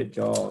value added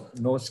job,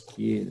 no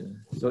skill.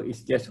 So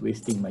it's just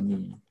wasting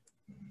money.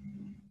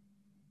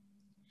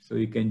 So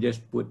you can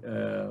just put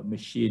a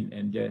machine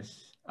and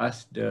just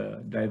ask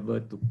the driver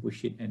to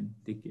push it and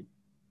take it.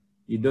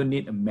 You don't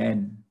need a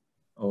man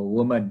or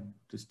woman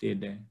to stay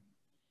there.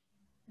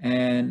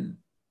 And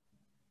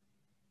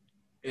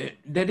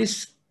that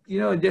is, you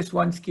know, just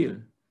one skill.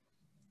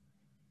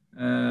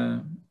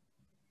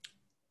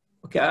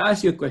 Okay, I'll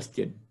ask you a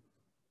question.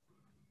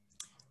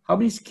 How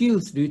many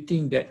skills do you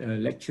think that a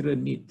lecturer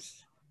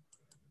needs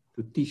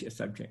to teach a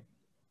subject?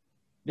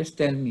 Just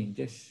tell me,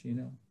 just, you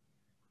know.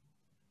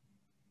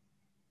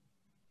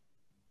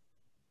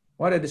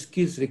 What are the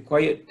skills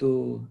required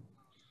to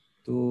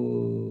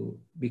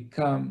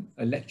become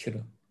a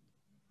lecturer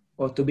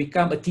or to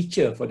become a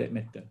teacher for that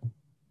matter?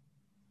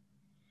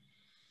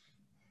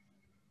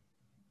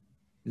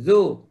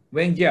 Zo,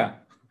 Wengjia,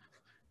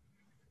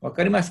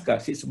 wakarimasu ka,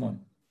 Sitsumon?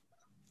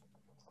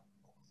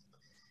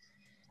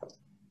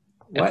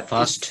 At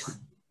first,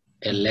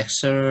 a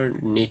lecturer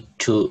need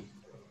to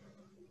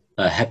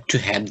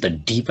have the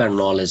deeper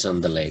knowledge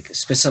on the like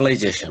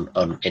specialization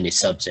on any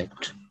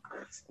subject.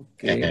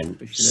 Okay,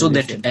 and so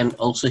that, and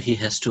also he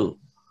has to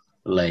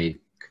like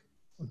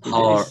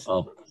power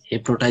up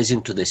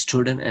hypnotizing to the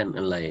student and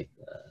like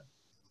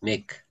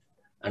make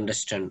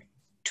understand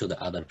to the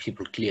other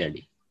people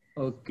clearly.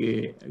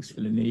 Okay,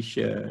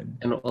 explanation.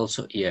 And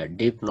also, yeah,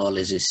 deep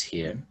knowledge is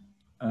here.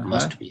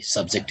 Must be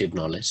subjective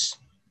knowledge.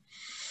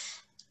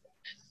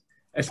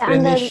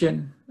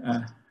 Explanation.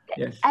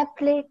 Yes.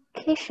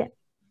 Application.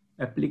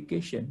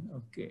 Application.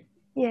 Okay.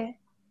 Yeah.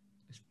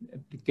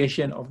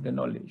 Application of the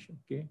knowledge.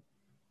 Okay.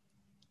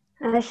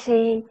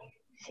 She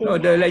No,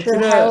 the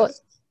lecturer.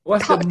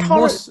 What's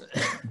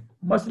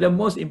the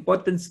most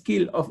important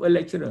skill of a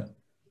lecturer?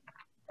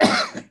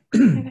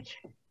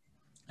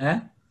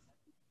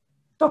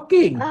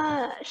 Talking.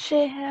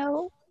 She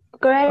have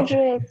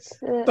graduates.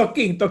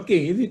 Talking.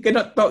 If you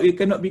cannot talk, you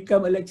cannot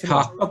become a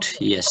lecturer.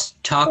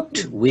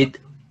 Talked with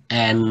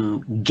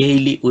and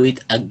gaily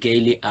with a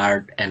gaily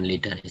art and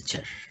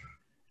literature.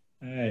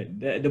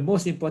 The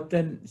most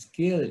important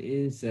skill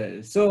is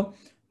so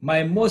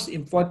my most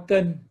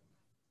important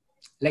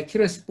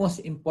lecturer's most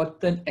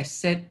important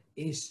asset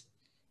is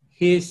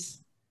his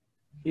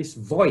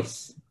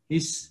voice,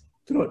 his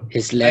throat.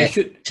 His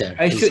lecture.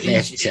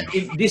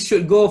 This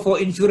should go for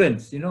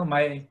insurance. You know,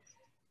 my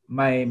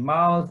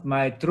mouth,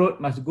 my throat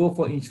must go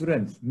for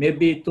insurance.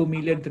 Maybe 2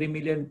 million, 3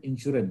 million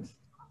insurance.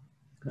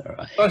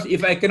 Right. Because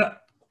if I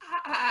cannot,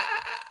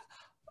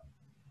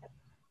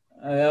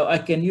 I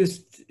can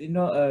use,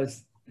 number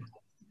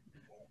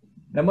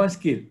one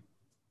skill.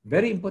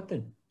 Very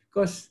important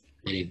because.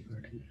 Very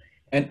important.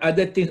 And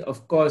other things,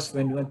 of course,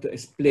 when you want to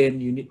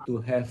explain, you need to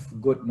have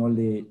good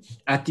knowledge,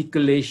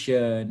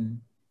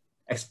 articulation,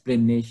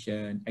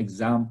 explanation,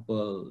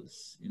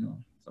 examples,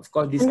 Of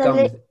course, this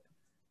comes.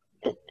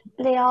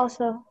 They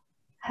also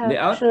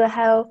should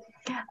have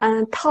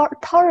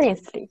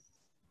tolerance.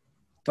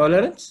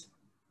 Tolerance?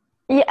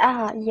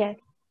 Yeah, yes.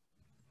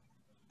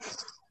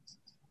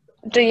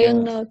 Do you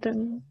know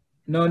the?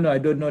 No, I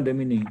don't know the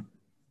meaning.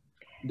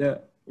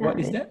 What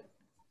is that?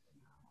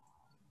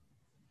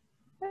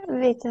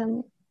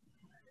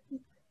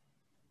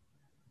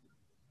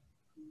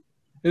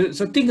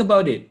 So think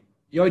about it.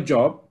 Your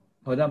job,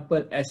 for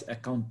example, as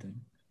accountant.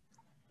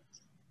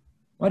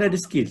 What are the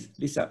skills,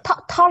 Lisa?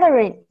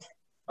 Tolerate.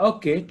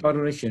 Okay,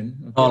 toleration.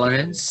 Okay.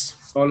 Tolerance.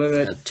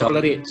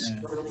 Tolerate.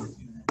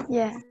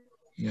 Yeah.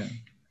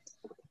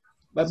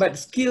 But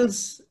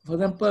skills, for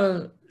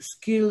example,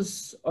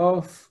 skills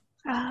of.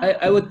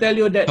 I would tell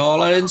you that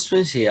tolerance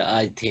means here.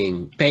 I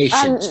think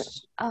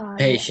patience.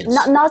 Patience.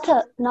 Not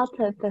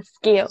the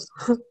skill.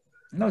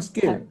 No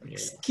skill.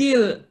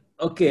 Skill.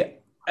 Okay.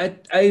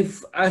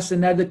 I've asked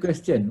another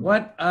question.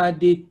 What are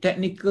the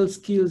technical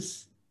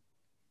skills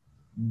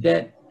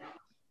that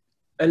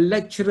a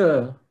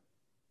lecturer,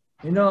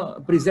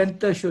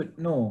 presenter should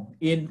know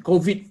in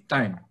COVID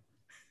time?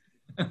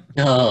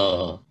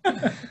 Oh.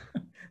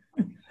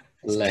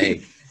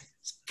 Like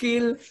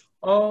skill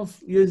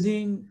of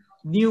using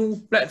new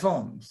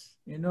platforms,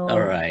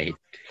 All right.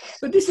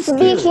 So this is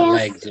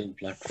like Zoom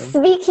platform.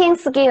 Speaking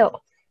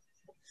skill.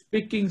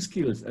 Speaking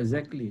skills,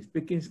 exactly.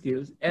 Speaking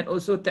skills and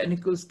also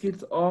technical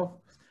skills of,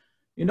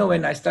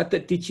 when I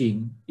started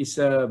teaching, it's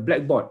a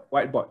blackboard,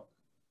 whiteboard.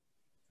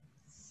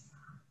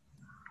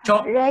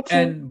 Chalk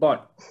and board.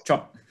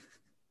 Chalk.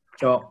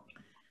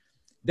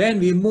 Then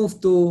we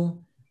move to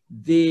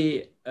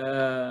the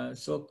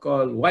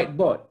so-called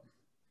whiteboard.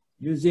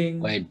 Using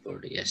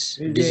whiteboard, yes.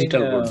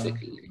 Digital board.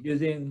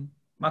 Using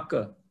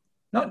marker.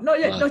 Not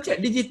yet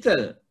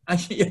digital.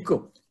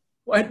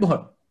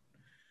 Whiteboard.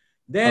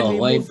 Then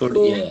we move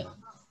to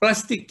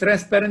plastic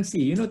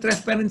transparency. You know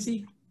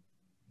transparency?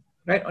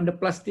 Right on the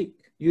plastic.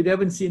 You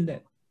haven't seen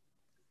that.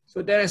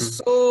 So there are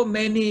so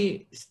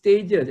many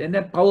stages, and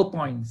then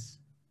PowerPoints.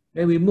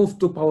 Then we move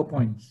to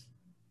PowerPoints.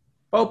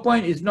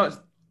 PowerPoint is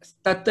not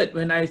started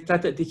when I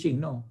started teaching.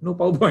 No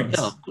PowerPoints.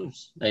 Yeah, of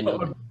course. I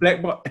know.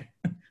 Blackboard.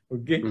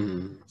 Okay.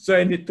 So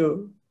I need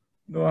to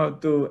know how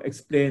to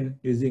explain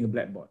using a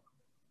blackboard.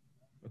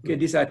 Okay,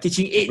 these are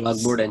teaching aids.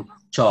 Blackboard and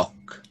chalk.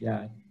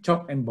 Yeah,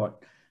 chalk and board.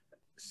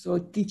 So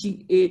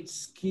teaching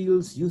aids,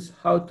 skills,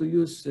 how to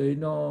use,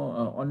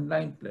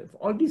 online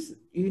platform. All this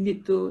you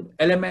need to,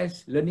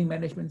 LMS, learning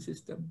management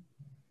system.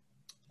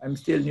 I'm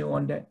still new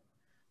on that.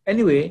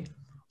 Anyway,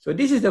 so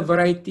this is the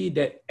variety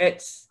that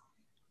adds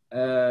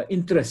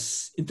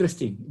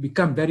interesting,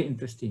 become very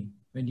interesting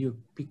when you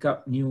pick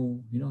up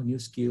new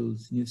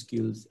skills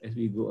as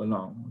we go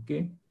along,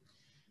 okay?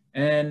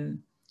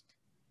 And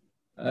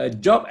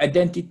job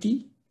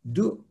identity,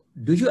 do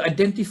you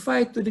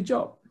identify to the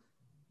job?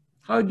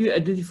 How do you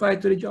identify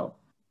to the job?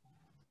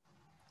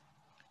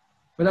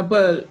 For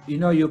example,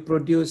 you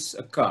produce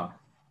a car.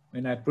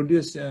 When I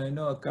produce a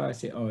car, I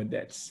say, oh, I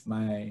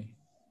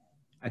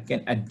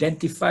can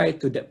identify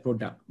to that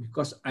product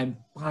because I'm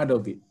part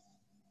of it.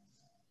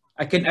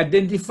 I can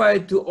identify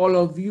to all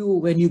of you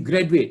when you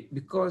graduate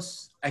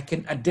because I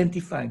can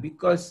identify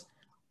because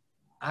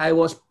I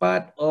was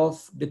part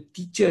of the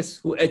teachers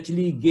who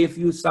actually gave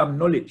you some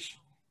knowledge.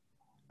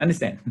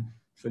 Understand?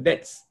 So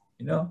that's,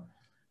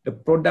 the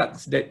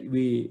products that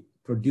we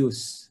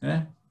produce,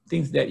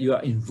 things that you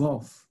are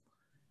involved.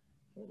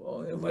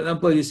 For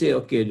example, you say,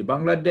 okay, the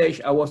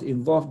Bangladesh, I was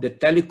involved, the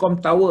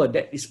telecom tower,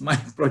 that is my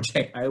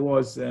project. I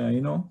was,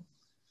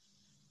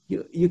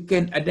 you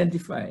can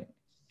identify.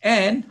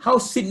 And how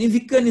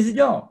significant is the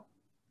job?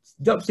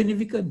 Job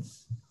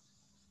significance.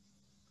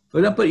 For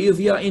example, if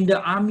you are in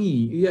the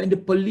army, you are in the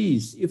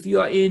police, if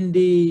you are in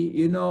the,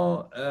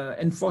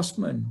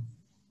 enforcement,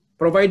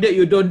 provided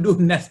you don't do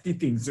nasty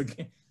things,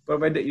 okay?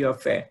 Provided you are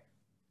fair.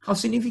 How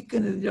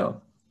significant is the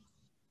job?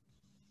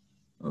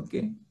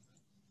 Okay.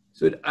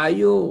 So are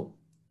you,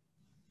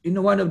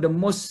 one of the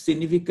most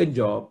significant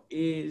job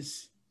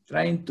is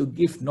trying to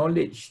give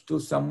knowledge to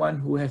someone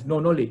who has no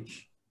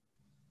knowledge.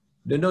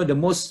 The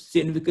most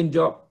significant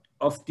job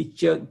of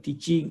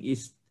teaching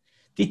is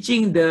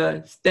teaching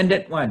the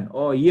standard one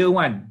or year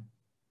one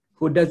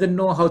who doesn't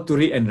know how to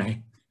read and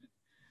write.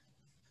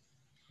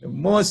 The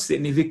most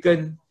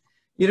significant,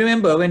 you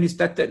remember when you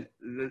started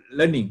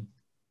learning,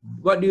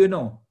 what do you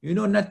know? You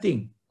know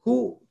nothing.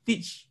 Who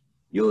teach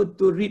you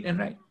to read and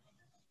write?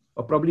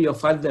 Or probably your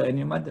father and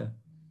your mother.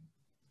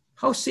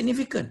 How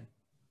significant?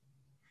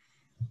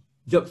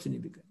 Job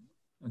significant.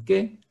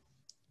 Okay?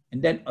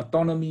 And then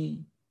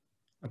autonomy.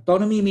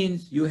 Autonomy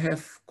means you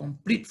have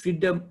complete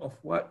freedom of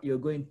what you're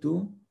going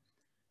to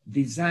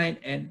design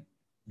and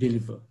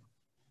deliver.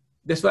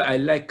 That's what I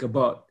like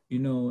about,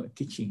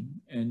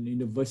 teaching and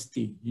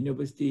university.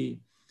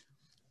 University,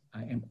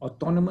 I am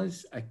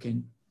autonomous, I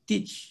can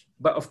teach,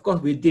 but of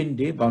course within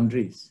the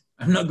boundaries.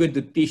 I'm not going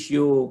to teach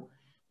you,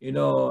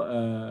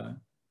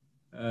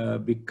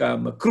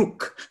 become a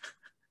crook.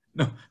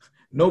 No,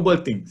 noble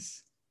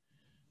things.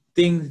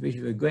 Things which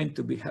are going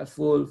to be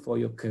helpful for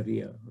your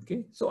career.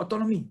 Okay, so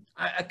autonomy.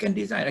 I can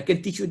design. I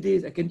can teach you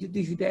this. I can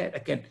teach you that. I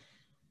can,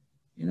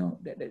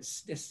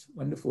 that's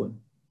wonderful.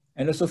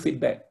 And also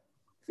feedback.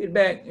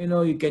 Feedback.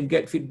 You can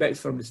get feedback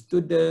from the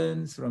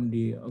students, from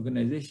the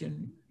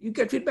organization. You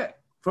get feedback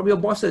from your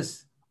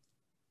bosses.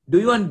 Do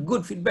you want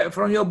good feedback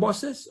from your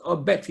bosses or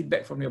bad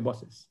feedback from your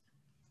bosses?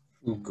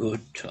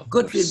 Good.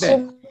 Good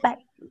feedback.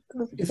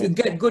 If you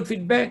get good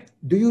feedback,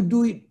 do you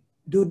do it?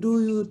 Do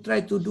you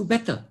try to do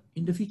better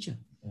in the future?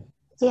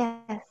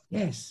 Yes.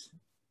 Yes.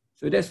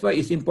 So that's why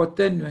it's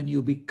important when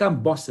you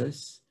become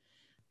bosses,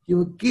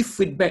 you give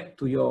feedback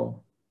to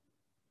your,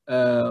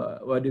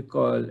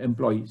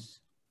 employees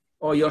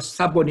or your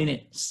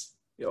subordinates.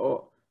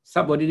 Your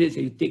subordinates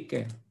that you take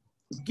care.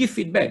 Give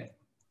feedback.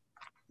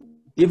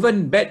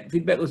 Even bad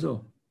feedback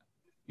also.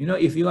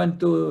 If you want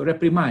to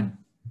reprimand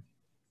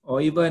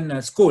or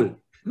even scold,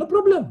 no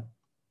problem.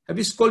 Have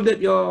you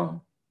scolded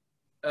your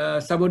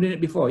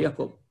subordinate before,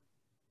 Jacob?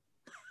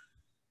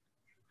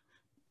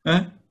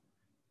 Huh?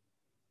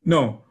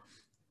 No.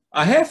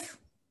 I have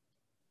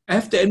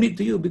to admit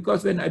to you,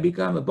 because when I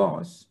become a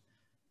boss,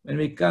 when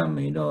I become,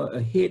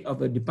 a head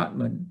of a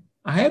department,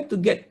 I have to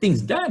get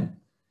things done.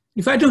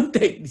 If I don't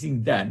take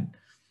things done,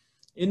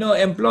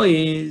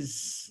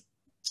 employees,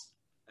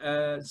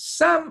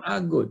 some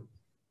are good.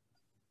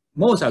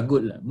 Most are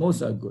good.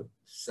 Most are good.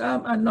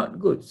 Some are not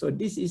good. So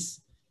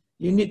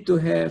you need to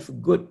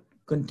have good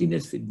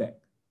continuous feedback.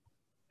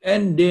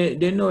 And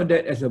they know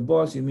that as a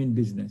boss, you mean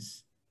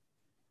business.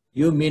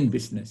 You mean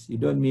business. You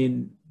don't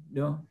mean,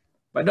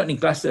 but not in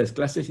classes.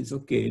 Classes is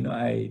okay.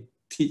 I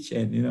teach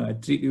and, I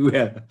treat you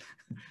well.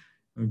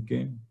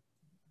 Okay.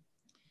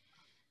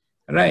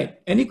 All right.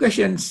 Any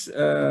questions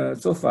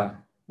so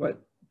far?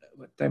 What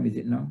time is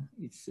it now?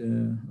 It's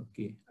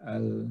okay.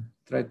 I'll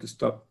try to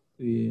stop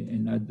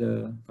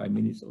another 5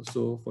 minutes or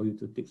so for you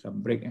to take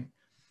some break.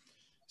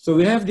 So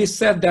we have these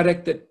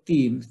self-directed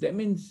teams. That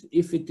means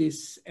if it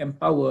is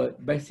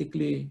empowered,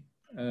 basically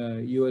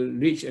you will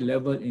reach a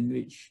level in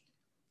which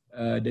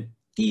the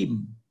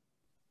team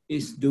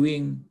is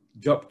doing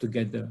job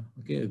together.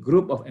 Okay, a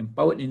group of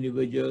empowered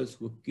individuals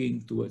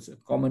working towards a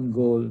common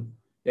goal.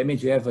 That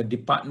means you have a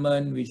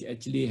department which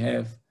actually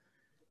have,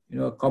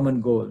 a common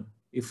goal.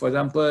 If, for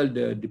example,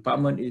 the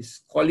department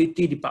is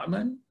quality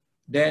department,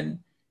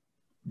 then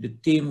the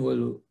team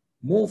will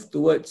move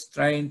towards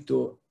trying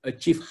to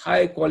achieve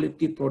high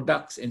quality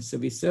products and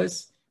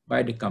services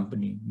by the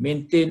company.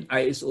 Maintain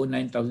ISO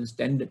 9000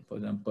 standard, for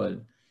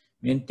example.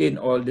 Maintain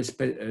all the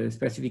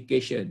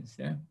specifications.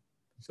 Yeah?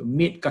 So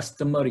meet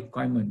customer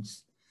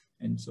requirements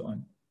and so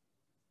on.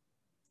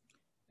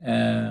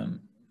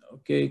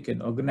 Okay,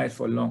 can organize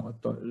for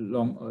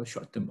long or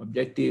short-term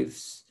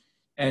objectives.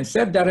 And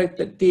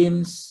self-directed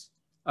teams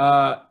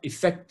are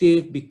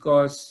effective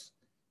because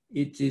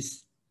it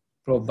is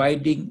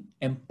providing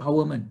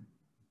empowerment.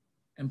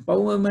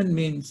 Empowerment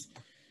means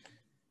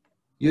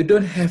you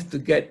don't have to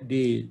get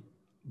the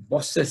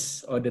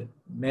bosses or the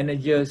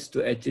managers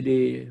to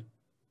actually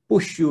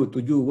push you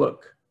to do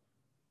work.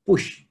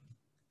 Push.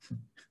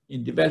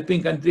 In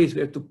developing countries,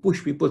 we have to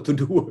push people to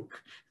do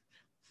work.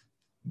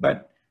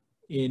 But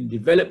in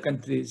developed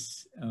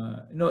countries,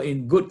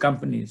 in good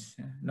companies,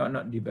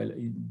 not developed,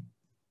 in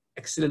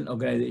excellent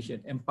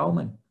organization,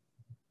 empowerment.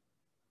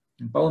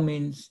 Empowerment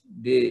means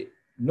they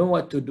know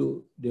what to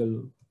do,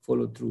 they'll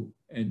follow through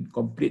and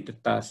complete the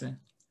task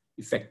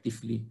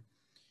effectively.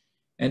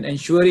 And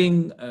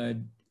ensuring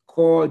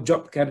core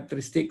job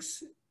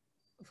characteristics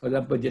for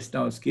example, just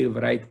now, skill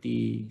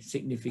variety,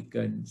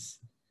 significance,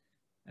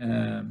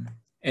 and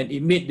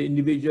it meets the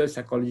individual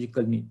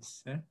psychological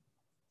needs.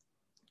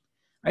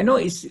 I know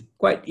it's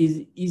quite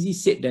easy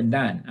said than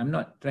done. I'm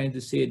not trying to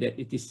say that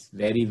it is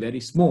very, very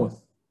smooth,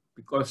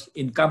 because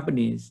in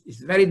companies, it's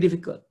very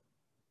difficult,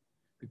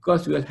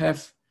 because we'll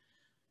have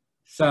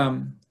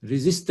some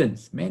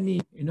resistance.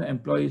 Many,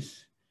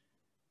 employees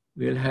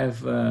will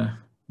have,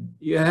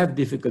 you have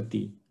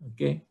difficulty,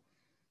 okay?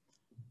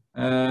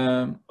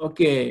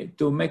 Okay,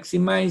 to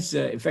maximize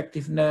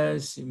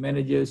effectiveness,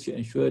 managers should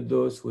ensure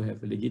those who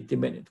have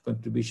legitimate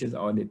contributions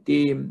on the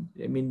team.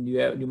 I mean,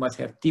 you must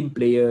have team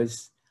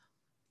players,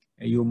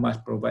 and you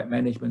must provide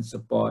management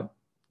support,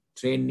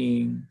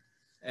 training,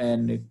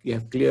 and you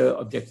have clear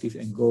objectives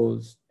and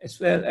goals, as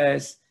well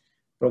as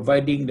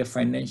providing the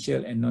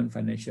financial and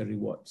non-financial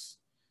rewards.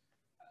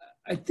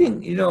 I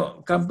think,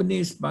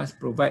 companies must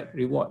provide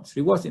rewards.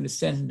 Rewards in the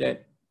sense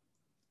that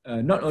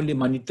not only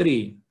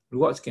monetary,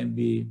 rewards can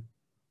be,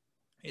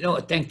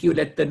 a thank you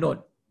letter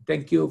note,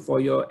 thank you for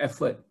your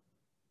effort,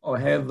 or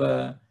have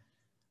a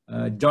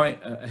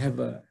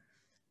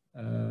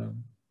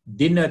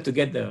dinner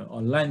together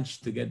or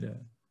lunch together.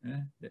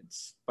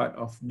 That's part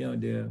of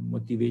the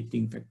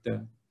motivating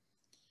factor.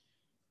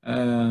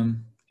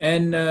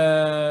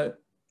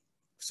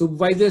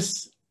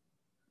 Supervisors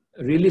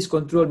release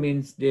control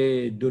means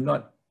they do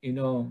not,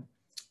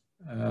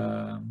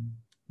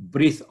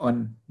 breathe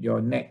on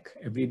your neck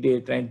every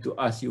day trying to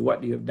ask you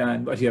what you have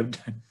done,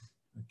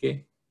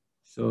 okay?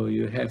 So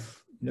you have,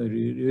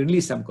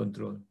 release some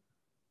control.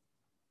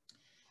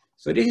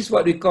 So this is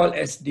what we call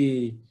as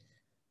the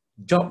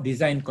job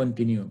design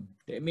continuum.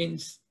 That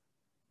means,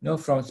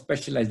 from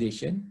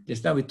specialization,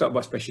 just now we talked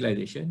about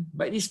specialization,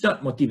 but it's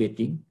not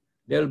motivating.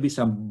 There will be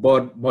some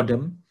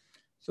boredom.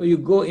 So you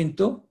go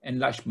into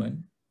enlargement,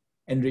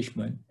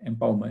 enrichment,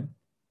 empowerment,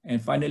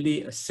 and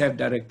finally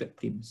self-directed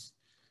teams.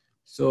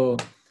 So,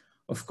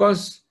 of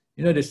course,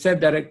 the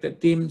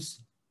self-directed teams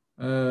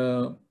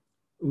will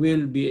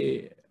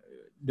be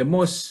the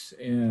most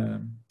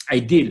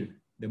ideal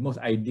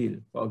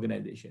for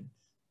organizations,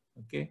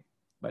 okay?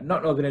 But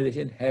not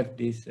organizations have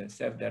these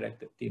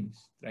self-directed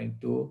teams trying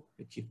to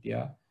achieve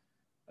their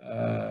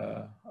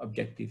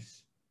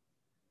objectives.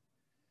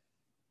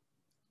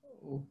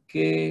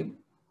 Okay,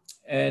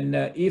 and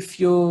if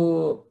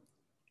you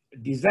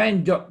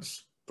design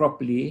jobs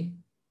properly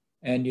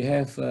and you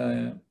have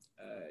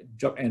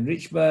job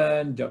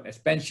enrichment, job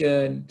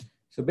expansion,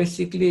 so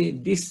basically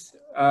these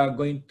are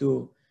going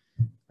to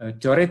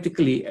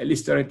theoretically, at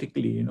least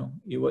theoretically,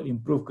 it will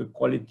improve the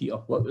quality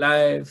of work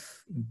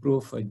life,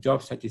 improve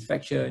job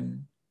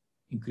satisfaction,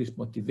 increase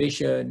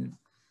motivation,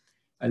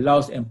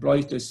 allows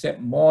employees to accept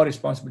more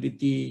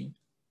responsibility.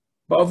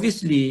 But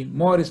obviously,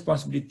 more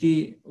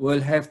responsibility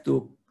will have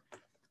to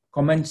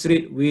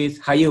commensurate with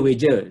higher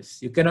wages.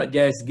 You cannot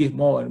just give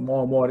more and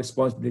more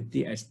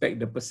responsibility and expect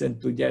the person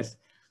to just,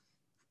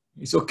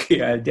 it's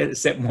okay, I'll just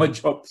accept more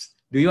jobs.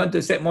 Do you want to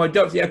accept more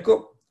jobs,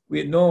 Yaakob,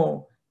 with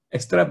no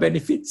extra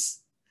benefits?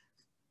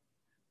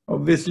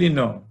 Obviously,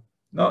 no.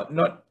 Not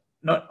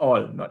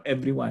all, not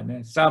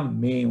everyone. Some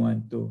may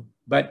want to,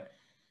 but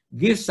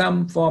give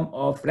some form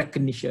of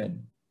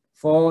recognition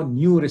for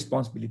new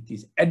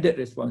responsibilities, added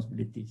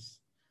responsibilities.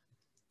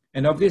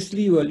 And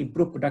obviously, you will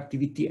improve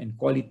productivity and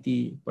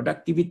quality.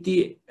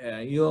 Productivity,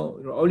 you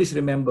always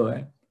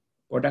remember,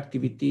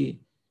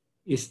 productivity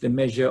is the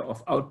measure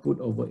of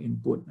output over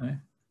input.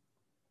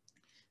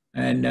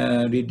 And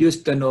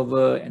reduce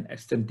turnover and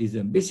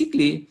absenteeism.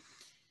 Basically,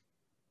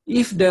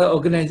 if the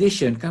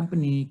organization,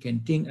 company can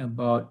think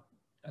about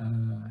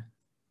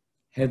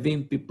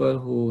having people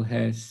who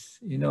has,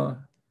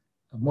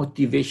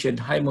 motivation,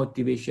 high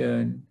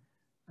motivation,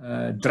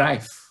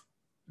 drive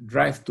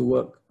to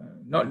work,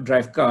 not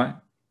drive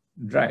car,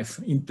 drive,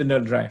 internal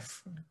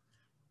drive,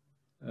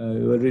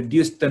 will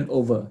reduce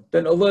turnover.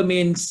 Turnover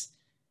means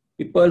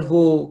people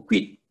who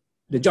quit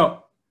the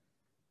job,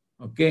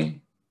 okay?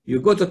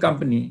 You go to a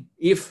company,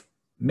 if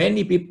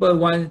many people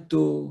want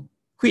to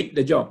quit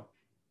the job,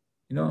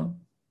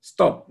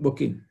 stop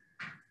working,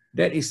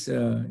 that is,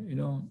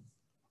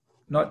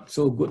 not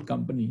so good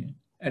company.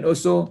 And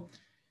also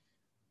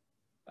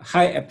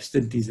high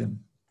absenteeism.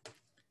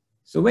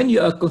 So when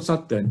you are a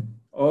consultant,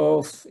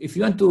 or if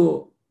you want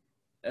to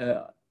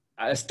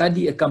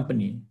study a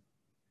company,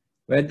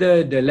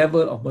 whether the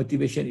level of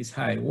motivation is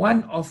high,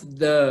 one of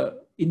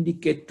the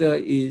indicator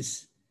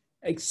is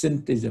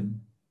absenteeism.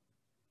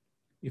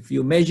 If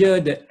you measure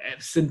the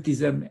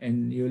absenteeism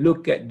and you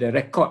look at the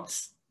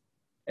records,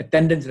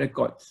 attendance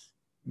records,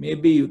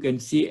 maybe you can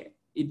see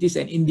it is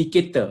an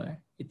indicator.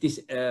 It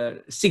is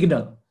a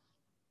signal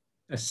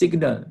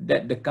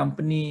that the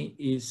company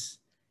is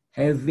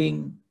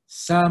having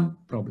some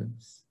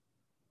problems.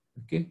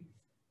 Okay,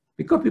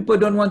 because people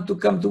don't want to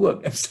come to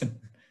work absent.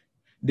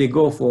 They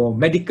go for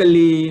medical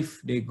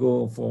leave. They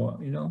go for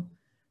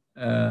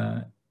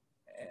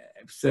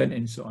absent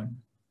and so on.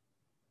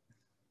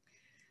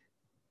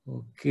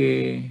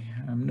 Okay,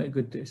 I'm not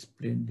going to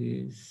explain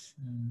this.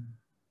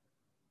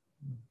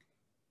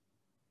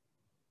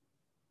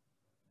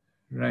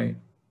 Right.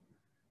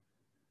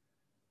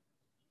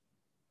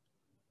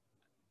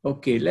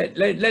 Okay, let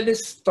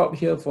us stop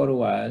here for a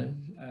while.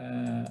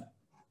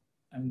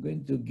 I'm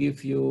going to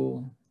give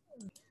you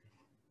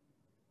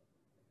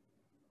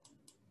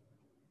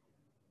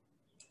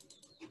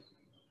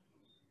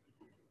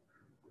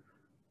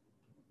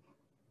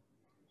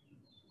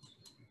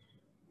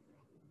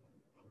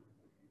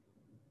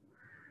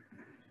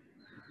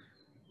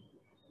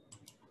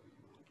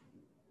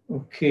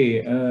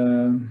okay.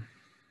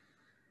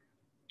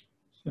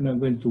 So I'm not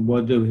going to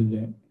bother with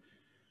that.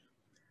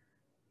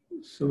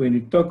 So when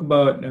you talk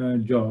about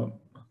job,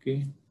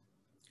 okay,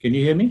 can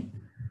you hear me?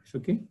 It's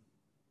okay.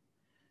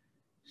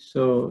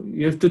 So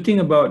you have to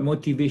think about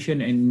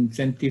motivation and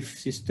incentive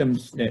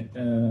systems that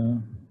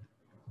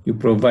you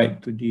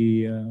provide to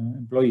the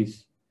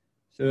employees.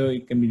 So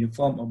it can be in the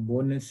form of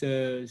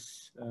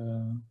bonuses,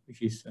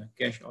 which is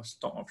cash or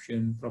stock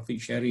option, profit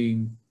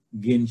sharing,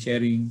 gain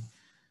sharing,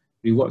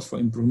 rewards for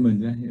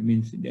improvement. It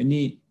means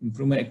any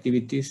improvement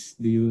activities,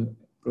 do you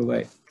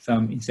provide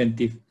some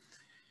incentive?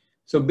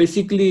 So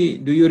basically,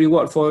 do you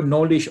reward for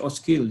knowledge or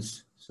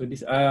skills? So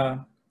these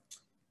are,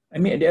 I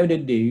mean, at the end of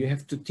the day, you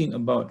have to think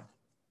about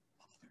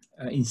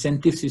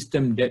incentive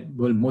system that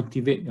will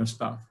motivate your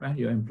staff, right?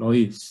 Your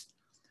employees.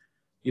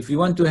 If you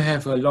want to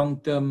have a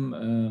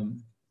long-term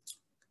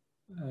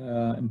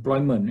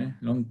employment,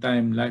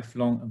 long-time,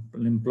 lifelong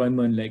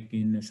employment, like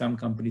in some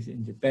companies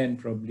in Japan,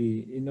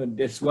 probably, you know,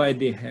 that's why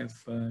they have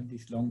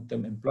this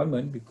long-term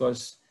employment,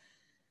 because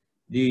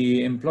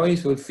the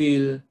employees will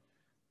feel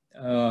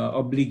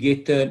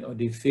obligated, or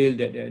they feel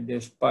that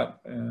that's part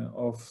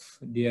of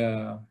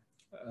their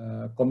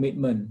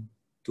commitment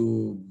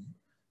to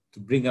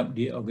bring up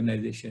the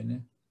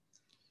organization.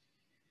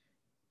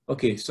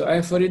 Okay, so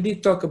I've already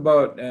talked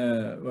about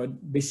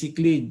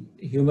basically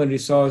human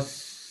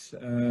resource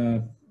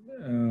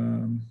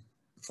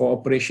for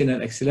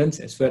operational excellence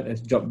as well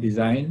as job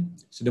design.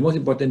 So the most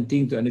important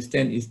thing to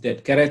understand is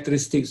that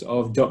characteristics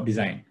of job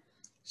design: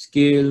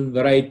 skill,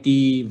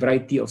 variety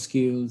of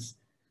skills,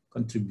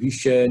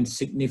 contribution,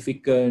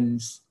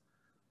 significance,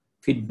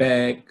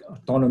 feedback,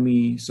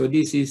 autonomy. So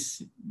this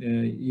is,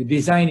 you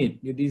design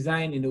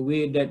in a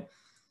way that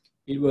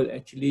it will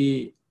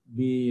actually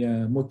be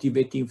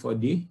motivating for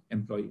the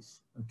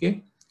employees,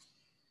 okay?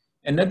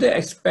 Another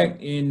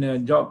aspect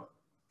in job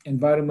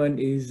environment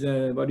is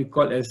what we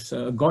call as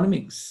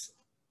ergonomics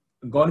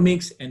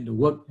and the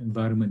work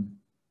environment.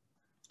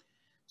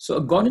 So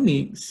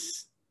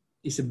ergonomics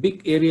is a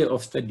big area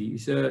of study.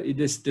 It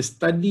is the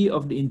study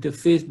of the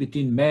interface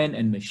between man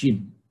and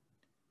machine.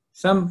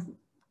 Some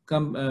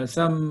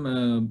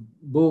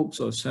books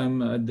or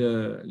some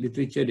other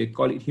literature, they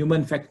call it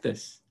human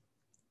factors,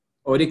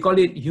 or they call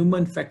it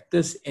human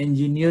factors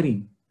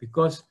engineering,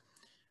 because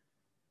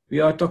we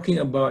are talking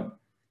about,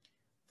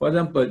 for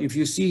example, if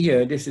you see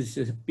here, this is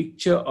a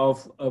picture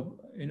of,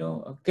 you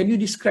know, can you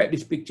describe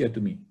this picture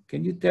to me?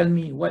 Can you tell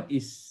me what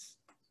you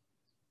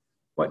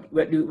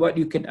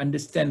can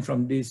understand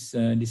from this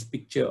this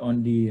picture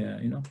on the,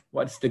 you know,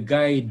 what's the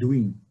guy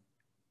doing?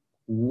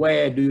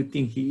 Where do you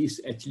think he is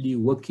actually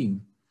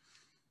working?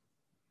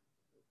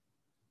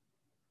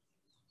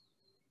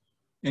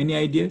 Any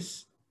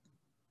ideas?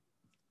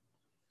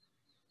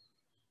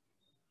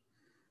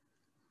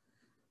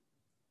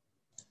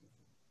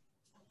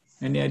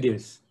 Any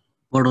ideas?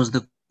 What was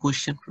the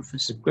question,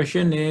 Professor? The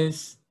question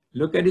is,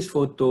 look at this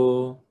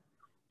photo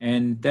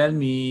and tell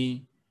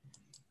me,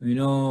 you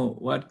know,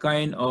 what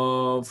kind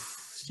of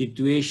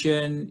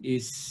situation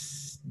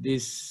is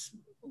this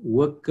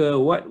worker,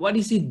 what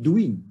is he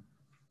doing?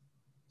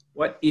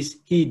 What is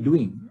he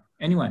doing?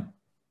 Anyone?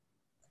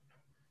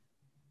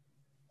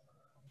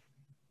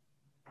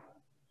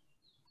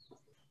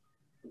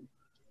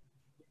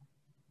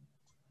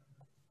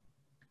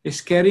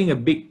 He's carrying a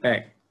big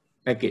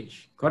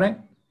package,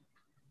 correct?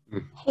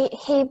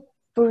 He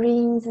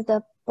brings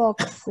the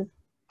box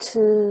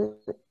to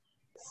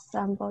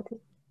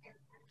somebody.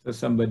 So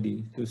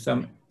somebody, to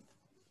some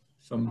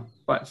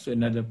parts to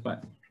another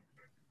part.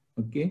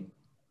 Okay.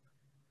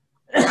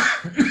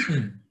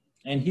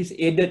 And he's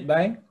aided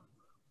by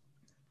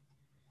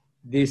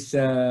this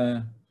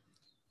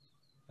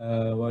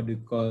what do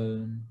you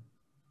call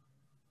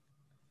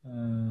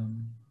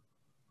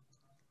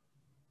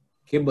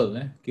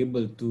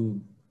cable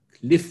to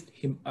lift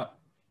him up.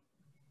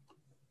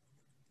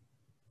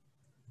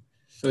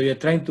 So you're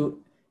trying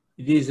to,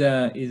 it is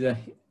a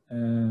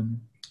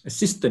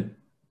assisted.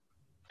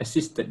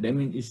 That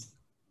means it's,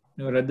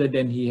 you know, rather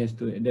than he has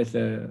to, there's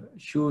a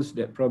shoes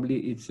that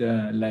probably it's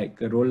like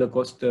a roller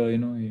coaster, you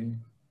know,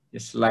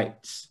 it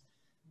slides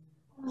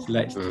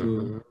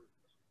through.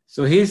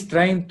 So he's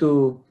trying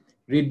to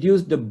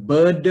reduce the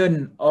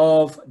burden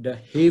of the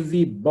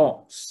heavy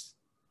box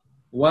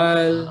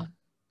while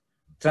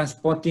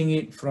transporting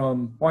it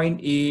from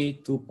point A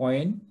to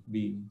point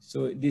B.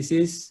 So this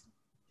is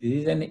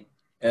an,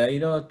 you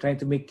know, trying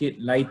to make it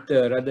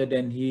lighter rather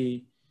than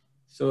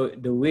so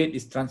the weight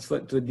is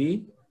transferred to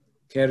the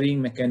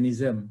carrying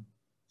mechanism.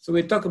 So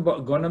we talk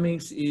about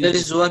ergonomics is... That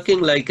is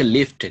working like a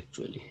lift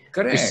actually.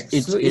 Correct.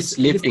 It's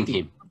lifting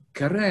him.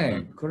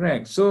 Correct,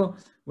 correct. So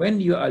when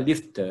you are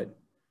lifted,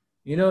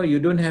 you know, you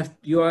don't have,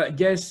 you are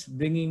just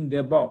bringing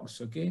the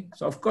box, okay?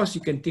 So of course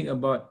you can think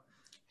about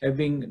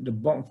having the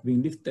box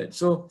being lifted.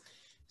 So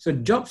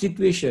job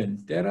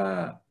situations, there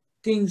are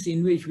things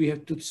in which we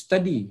have to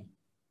study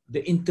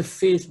the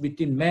interface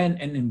between man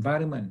and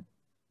environment,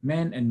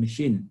 man and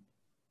machine.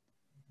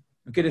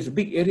 Okay, there's a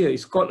big area,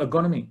 it's called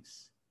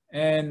ergonomics.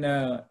 And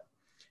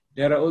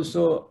there are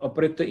also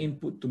operator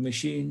input to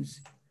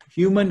machines,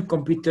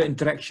 human-computer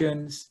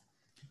interactions.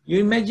 You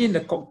imagine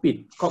the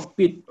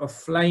cockpit of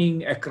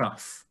flying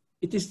aircraft.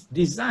 It is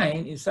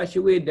designed in such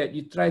a way that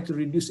you try to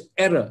reduce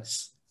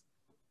errors.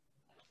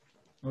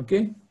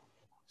 Okay,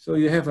 so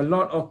you have a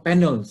lot of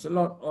panels, a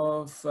lot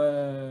of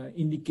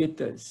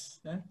indicators.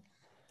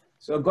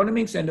 So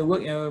ergonomics and the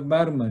work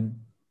environment.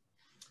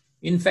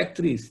 In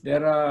factories,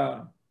 there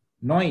are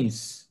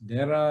noise,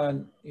 there are,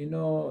 you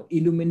know,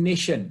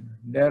 illumination,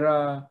 there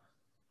are,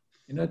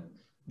 you know,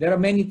 there are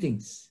many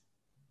things.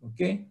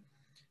 Okay,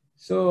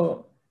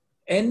 so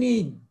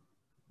any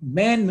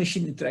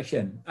man-machine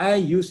interaction, I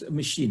use a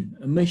machine.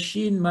 A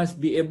machine must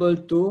be able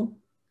to,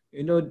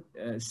 you know,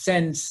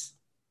 sense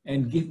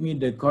and give me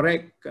the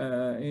correct,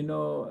 you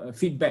know,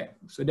 feedback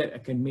so that I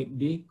can make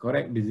the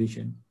correct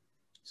decision.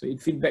 So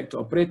it feedback to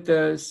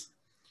operators,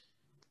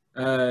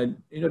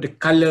 you know, the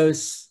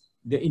colors,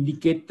 the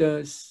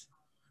indicators,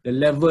 the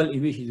level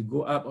in which it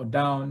go up or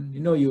down. You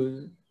know,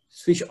 you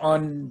switch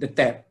on the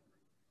tap.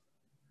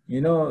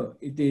 You know,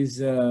 it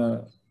is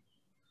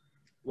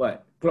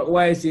what?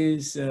 Clockwise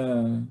is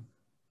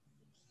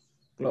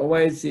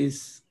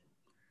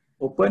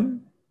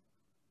open,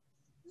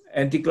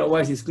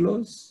 anti-clockwise is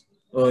closed,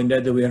 or in the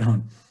other way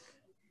around.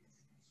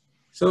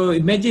 So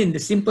imagine the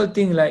simple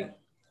thing like,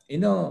 you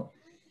know,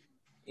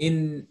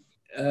 in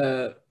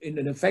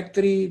the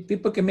factory,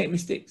 people can make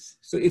mistakes.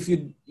 So if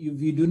you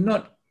do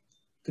not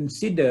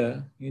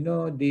consider, you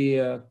know,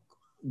 the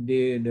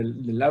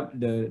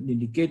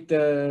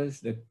indicators,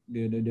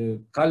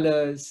 the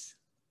colors,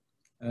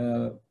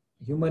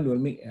 human will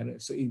make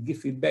errors. So it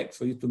gives feedback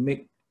for you to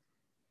make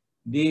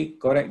the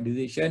correct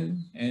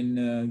decision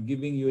and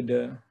giving you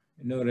the,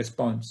 you know,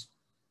 response.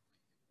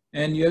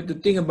 And you have to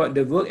think about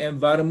the work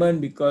environment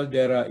because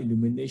there are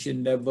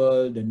illumination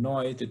level, the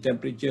noise, the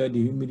temperature,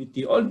 the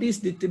humidity. All these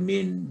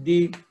determine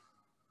the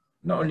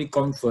not only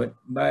comfort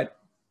but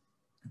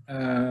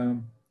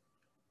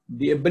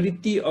the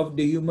ability of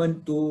the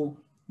human to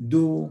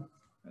do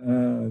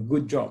a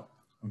good job.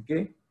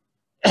 Okay.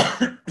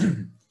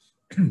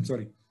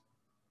 Sorry.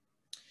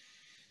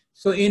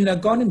 So in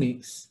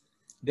ergonomics,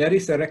 there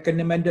is a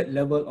recommended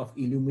level of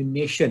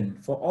illumination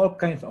for all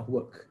kinds of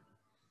work.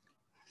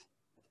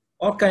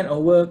 All kind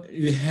of work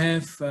you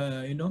have,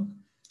 you know,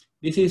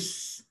 this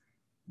is,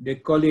 they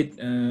call it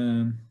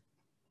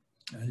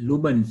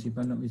lumens, if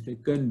I'm not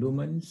mistaken,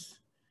 lumens,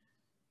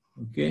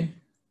 okay,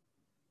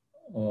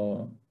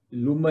 or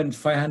lumens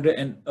 500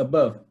 and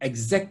above,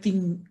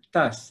 exacting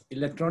tasks,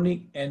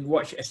 electronic and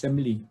watch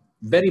assembly,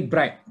 very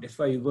bright. That's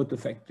why you go to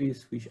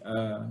factories which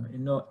are, you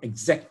know,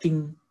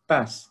 exacting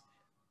tasks,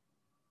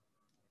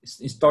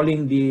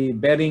 installing the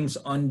bearings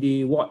on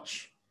the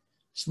watch,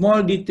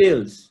 small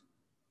details,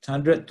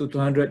 100 to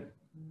 200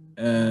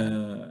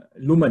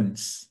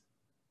 lumens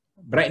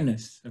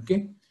brightness.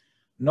 Okay,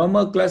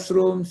 normal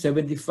classroom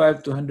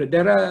 75 to 100.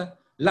 There are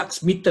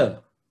lux meter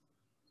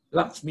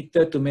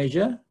to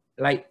measure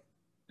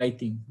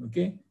lighting.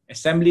 Okay,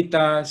 assembly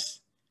tasks,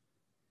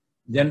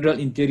 general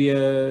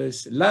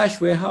interiors, large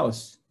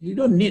warehouse. You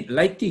don't need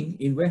lighting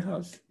in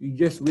warehouse. You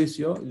just waste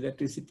your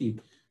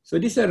electricity. So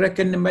these are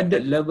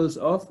recommended levels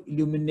of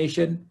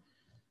illumination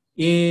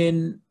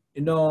in,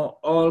 you know,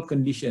 all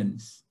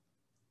conditions.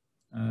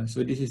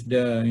 So this is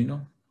the, you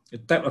know, the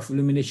type of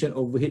illumination,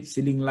 overhead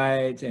ceiling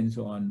lights and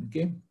so on.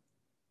 Okay.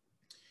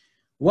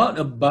 What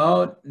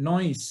about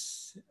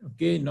noise?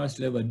 Okay, noise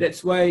level.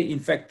 That's why in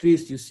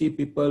factories you see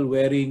people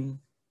wearing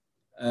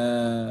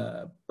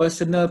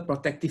personal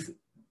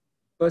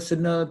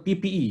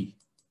PPE,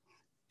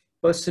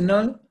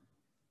 personal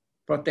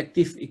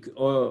protective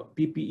or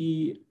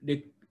PPE,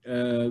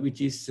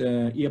 which is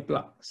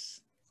earplugs.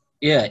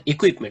 Yeah,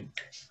 equipment.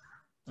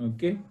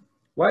 Okay.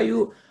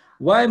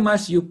 Why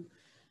must you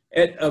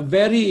at a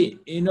very,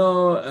 you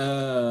know,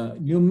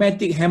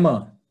 pneumatic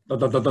hammer,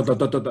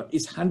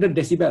 it's 100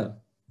 decibel.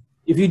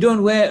 If you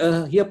don't wear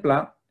a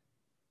earplug,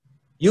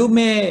 you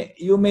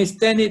may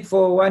stand it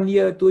for 1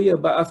 year, 2 years,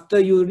 but after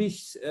you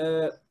reach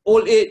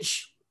old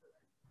age,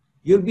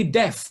 you'll be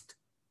deaf.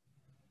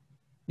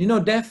 You know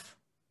deaf?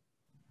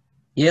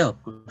 Yeah,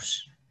 of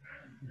course.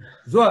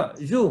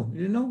 Zhu,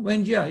 you know,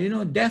 Wenjia, you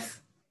know,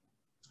 deaf.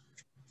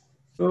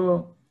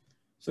 So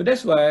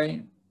that's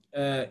why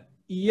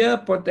ear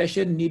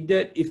protection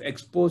needed if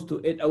exposed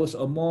to 8 hours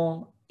or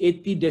more,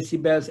 80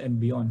 decibels and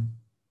beyond.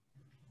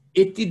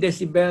 80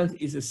 decibels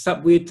is a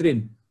subway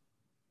train.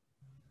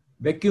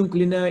 Vacuum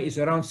cleaner is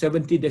around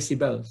 70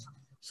 decibels.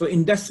 So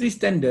industry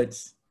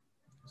standards.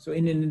 So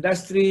in an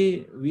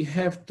industry, we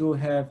have to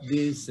have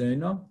this, you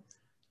know,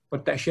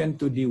 protection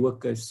to the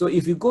workers. So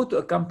if you go to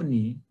a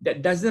company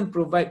that doesn't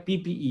provide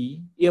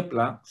PPE,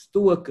 earplugs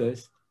to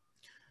workers,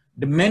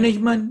 the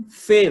management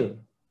fail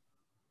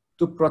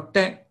to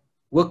protect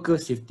worker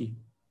safety.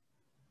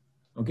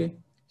 Okay,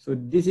 so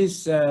this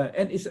is,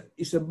 and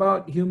it's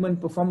about human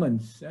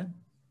performance.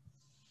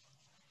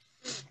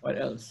 What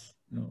else?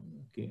 No,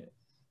 okay.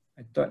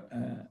 I thought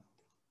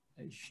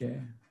I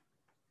share.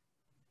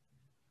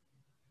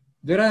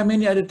 There are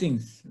many other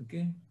things,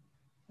 okay?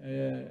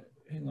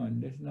 Hang on,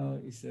 there's now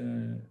is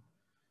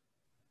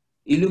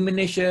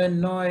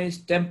illumination, noise,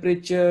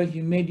 temperature,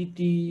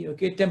 humidity,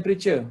 okay,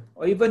 temperature,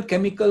 or even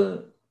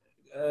chemical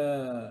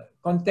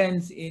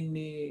contents in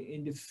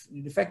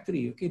the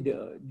factory, okay,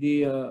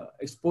 the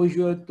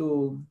exposure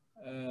to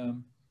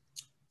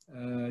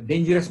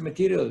dangerous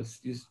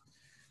materials.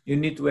 You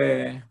need to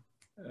wear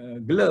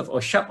gloves, or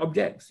sharp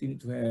objects, you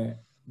need to wear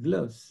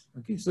gloves.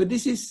 Okay, so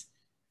this is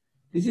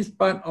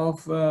part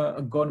of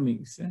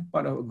ergonomics,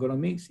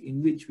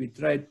 in which we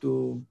try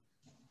to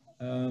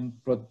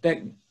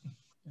protect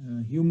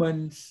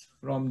humans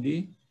from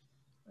the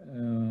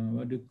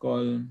what do you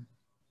call?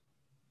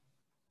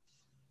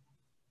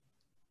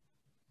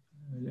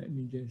 Let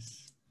me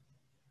just.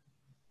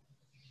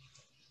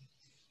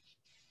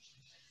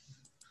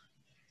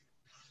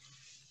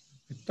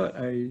 I thought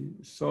I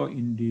saw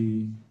in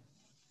the.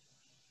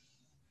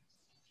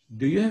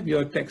 Do you have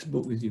your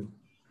textbook with you?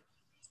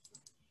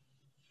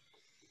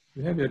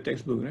 You have your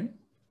textbook, right?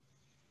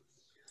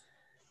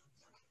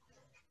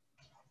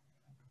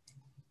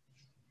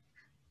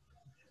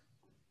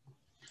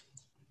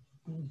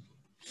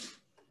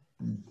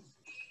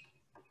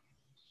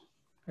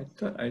 I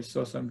thought I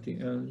saw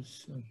something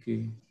else.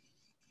 Okay.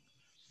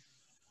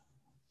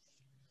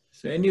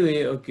 So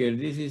anyway, okay,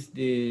 this is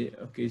the,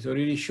 okay, it's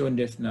already shown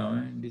just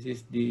now. This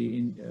is the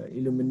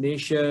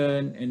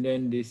illumination, and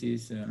then this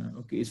is,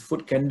 okay, it's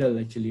foot candle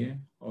actually,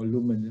 or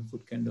lumen,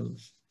 foot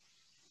candles.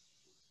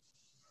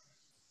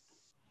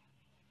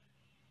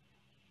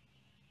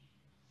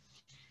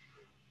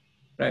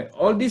 Right,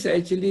 all this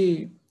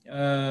actually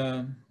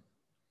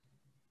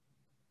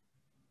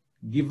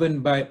given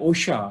by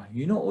OSHA.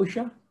 You know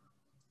OSHA?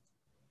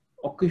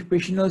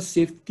 Occupational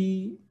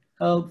Safety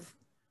Health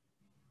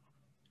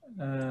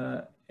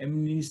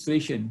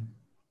Administration.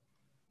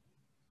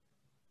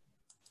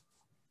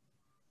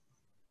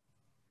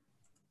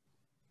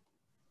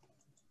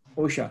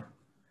 OSHA.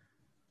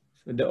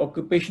 So the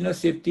Occupational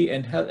Safety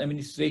and Health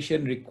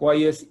Administration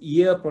requires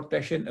ear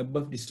protection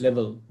above this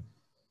level.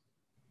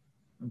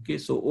 Okay,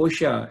 so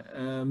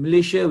OSHA,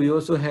 Malaysia, we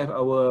also have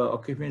our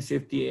Occupational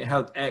Safety and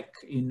Health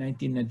Act in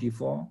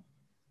 1994,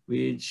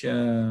 which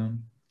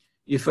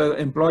if an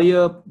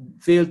employer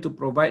failed to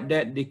provide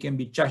that, they can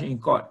be charged in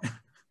court,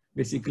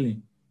 basically.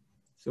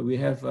 So we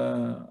have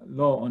a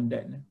law on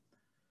that.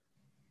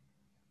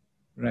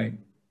 Right.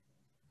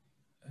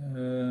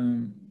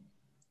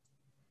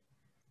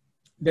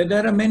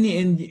 There are many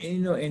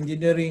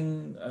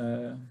engineering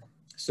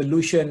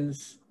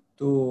solutions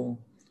to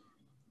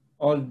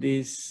all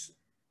these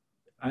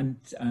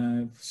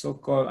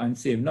so-called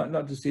unsafe,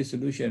 not to say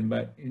solution,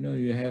 but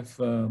you have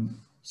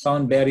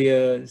sound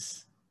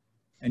barriers,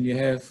 and you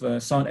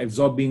have sound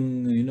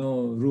absorbing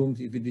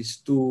rooms if it is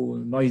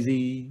too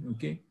noisy.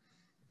 Okay,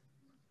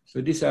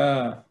 so these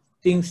are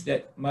things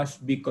that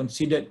must be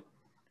considered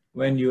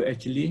when you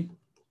actually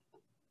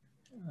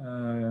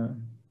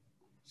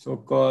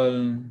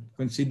so-called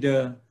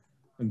consider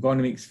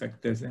ergonomics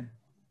factors.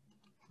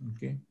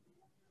 Okay,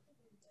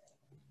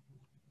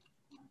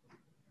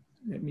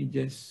 let me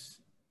just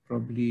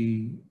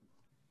probably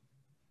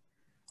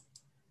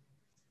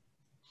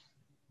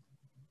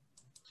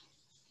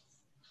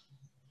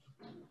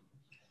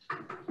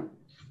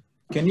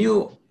can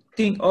you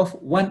think of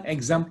one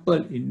example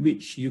in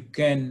which you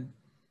can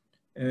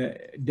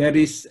there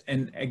is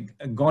an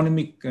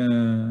ergonomic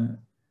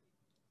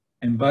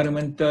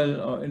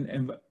environmental, or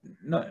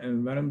not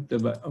environmental,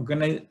 but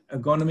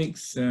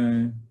ergonomics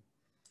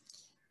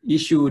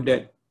issue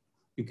that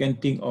you can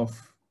think of?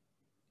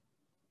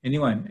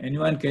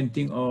 Anyone can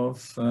think of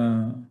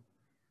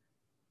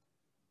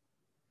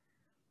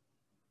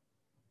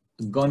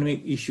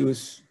ergonomic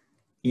issues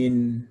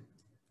in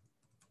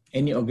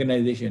any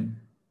organization?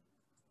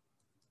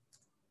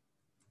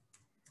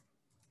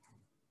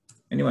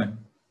 Anyone?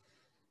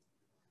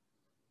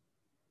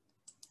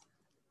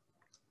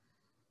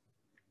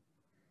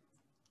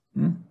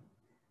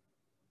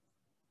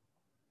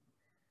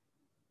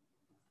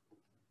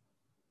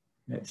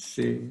 Let's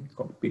say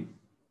cockpit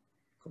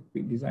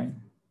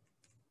design.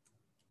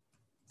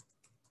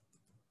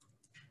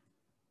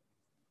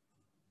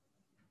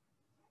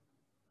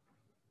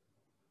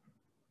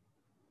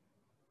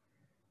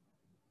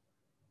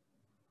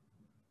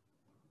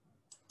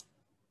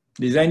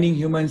 Designing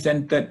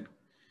human-centered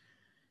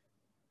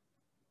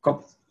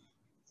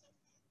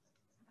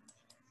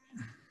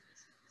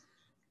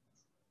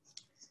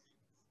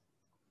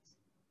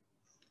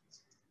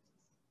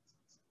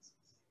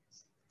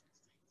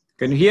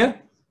Can you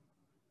hear?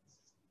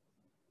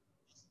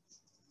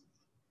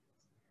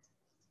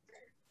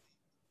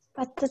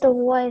 But the the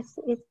voice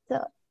is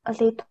a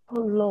little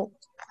low.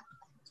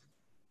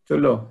 Too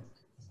low.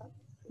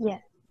 Yeah.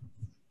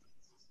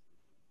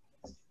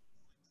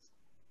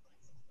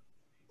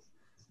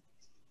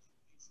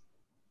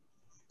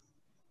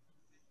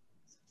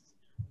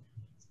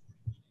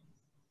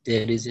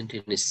 There isn't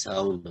any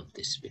sound of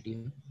this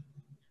video.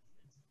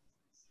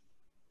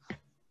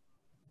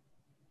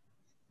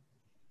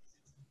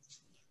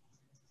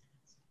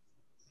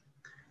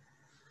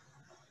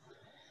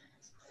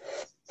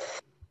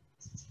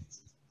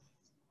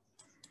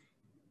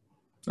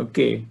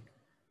 Okay.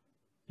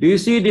 Do you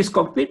see this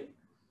cockpit?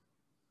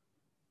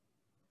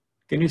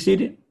 Can you see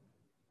it?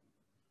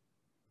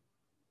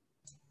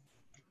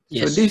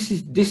 Yes. So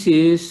this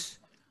is,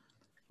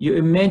 you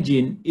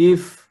imagine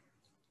if,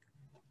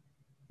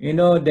 you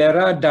know, there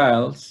are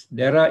dials,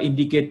 there are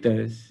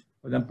indicators.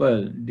 For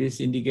example,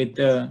 this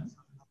indicator,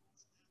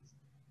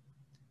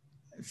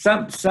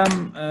 some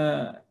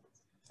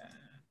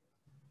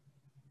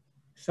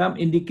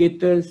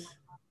indicators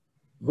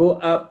go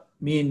up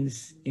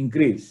means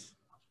increase.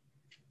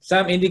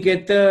 Some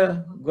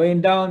indicator going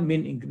down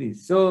mean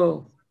increase.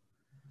 So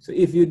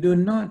if you do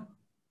not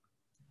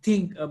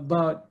think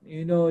about,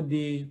 you know,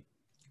 the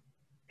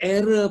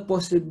error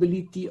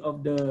possibility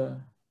of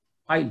the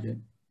pilot,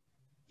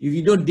 if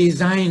you don't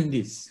design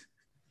this,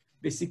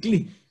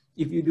 basically,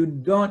 if you do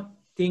not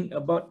think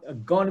about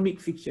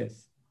ergonomic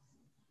features,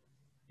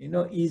 you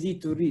know, easy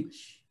to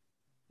reach,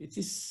 it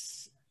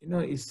is, you know,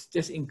 it's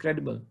just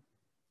incredible.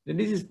 And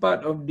this is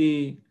part of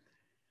the,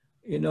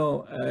 you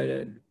know,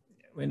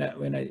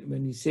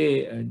 when you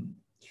say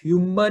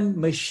human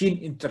machine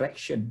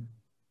interaction,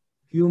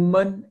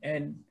 human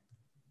and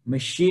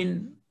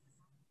machine.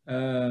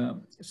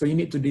 So you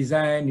need to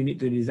design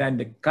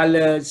the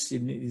colors, you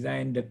need to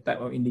design the type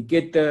of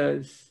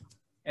indicators,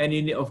 and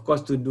you need, of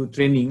course, to do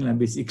training,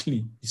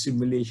 basically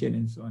simulation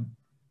and so on.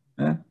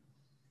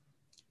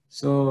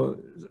 So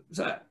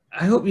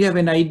I hope you have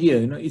an idea.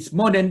 You know, it's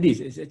more than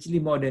this. It's actually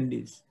more than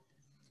this.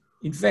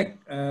 In fact,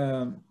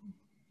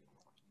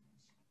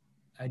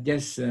 I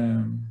just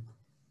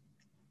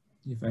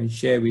if I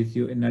share with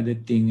you another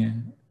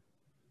thing,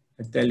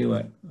 I tell you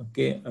what.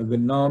 Okay,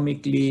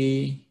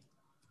 ergonomically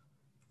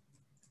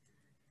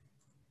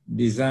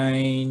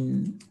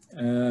design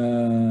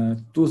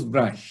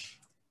toothbrush.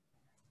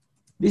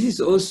 This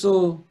is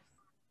also,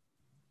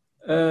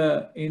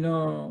 you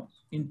know,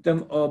 in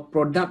terms of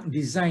product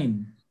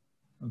design.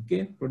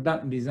 Okay,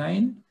 product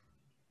design,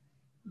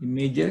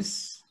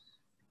 images.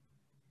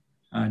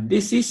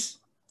 This is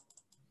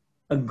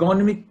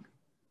ergonomic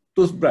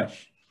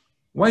toothbrush.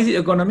 Why is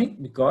it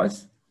ergonomic?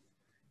 Because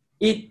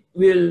it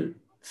will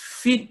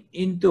fit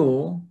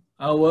into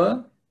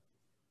our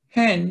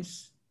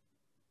hands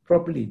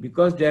properly,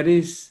 because there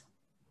is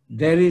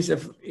a,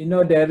 you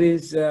know, there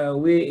is a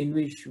way in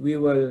which we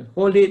will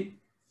hold it.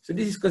 So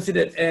this is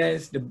considered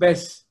as the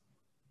best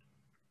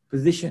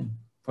position,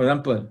 for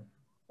example,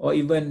 or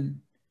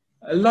even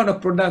a lot of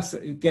products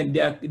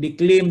they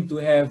claim to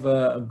have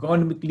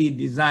ergonomically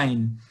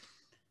designed,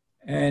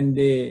 and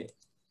they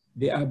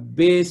are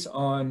based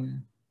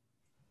on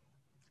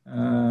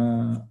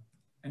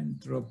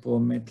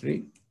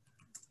anthropometric.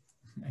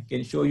 I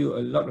can show you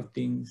a lot of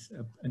things,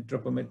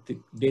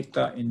 anthropometric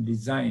data in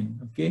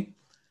design. Okay,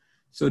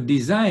 so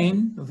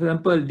design, for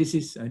example, this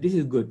is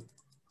good.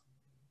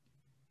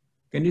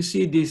 Can you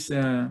see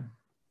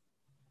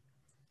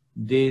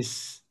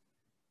this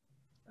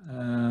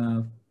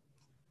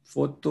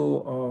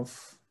photo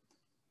of,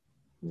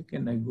 where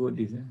can I go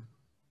this?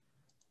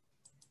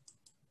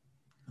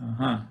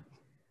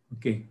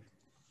 Okay,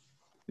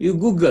 you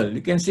Google,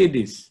 you can see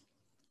this.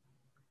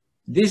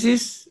 This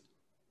is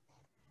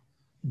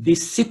the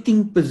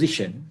sitting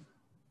position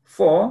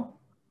for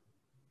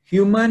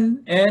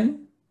human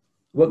and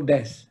work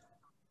desk.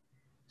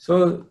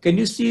 So can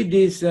you see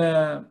this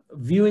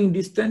viewing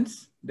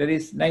distance? That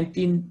is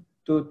 19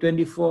 to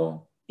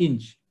 24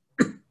 inch.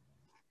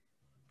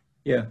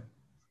 Yeah,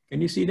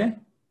 can you see that?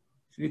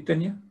 It's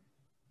written here.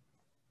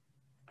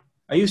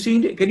 Are you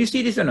seeing it? Can you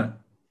see this or not?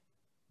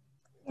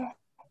 Yes.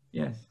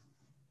 Yes.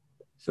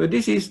 So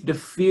this is the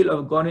field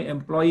of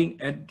employing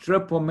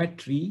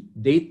anthropometry.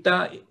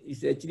 Data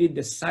is actually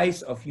the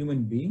size of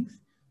human beings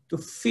to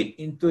fit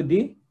into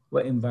the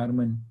work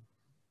environment.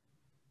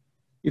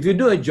 If you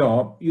do a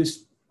job, you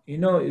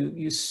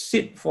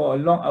sit for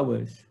long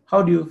hours.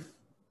 How do you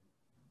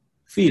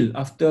feel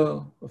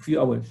after a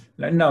few hours?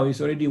 Like now, it's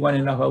already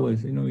 1.5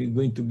 hours. You know, you're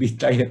going to be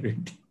tired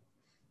already.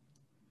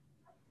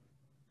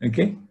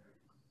 Okay.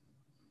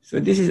 So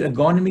this is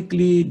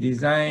ergonomically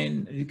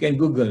designed. You can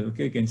Google.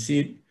 Okay, you can see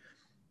it.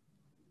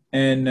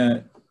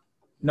 And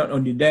not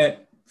only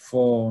that,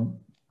 for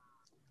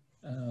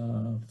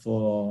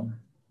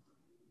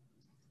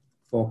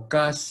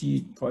car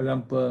seat, for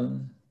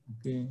example.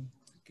 Okay.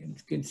 You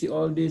can see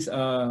all these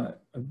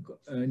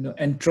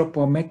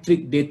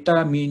anthropometric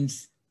data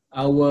means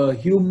our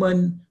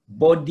human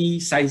body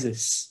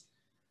sizes.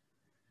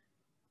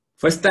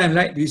 First time,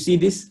 right? Do you see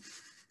this?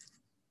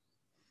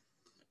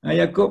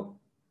 Jacob?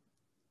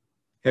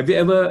 Have you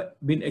ever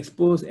been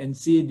exposed and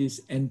see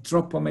this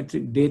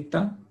anthropometric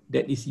data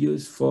that is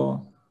used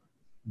for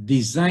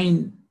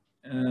design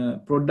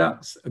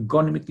products,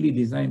 ergonomically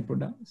designed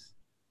products?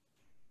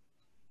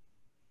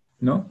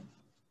 No?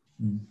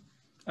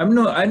 I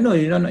know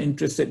you're not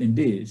interested in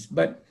this,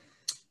 but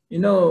you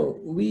know,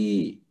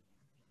 we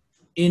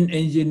in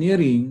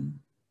engineering,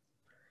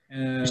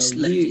 It's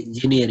like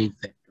engineering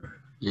factor.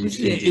 This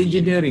is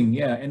engineering,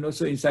 yeah, and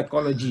also in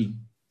psychology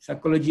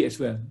as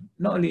well.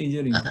 Not only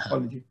engineering,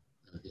 psychology.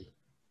 Okay.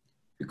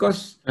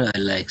 Because I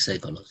like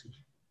psychology.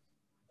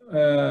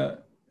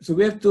 So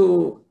we have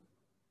to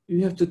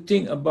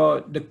think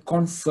about the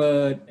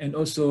comfort and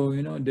also,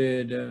 you know,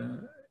 the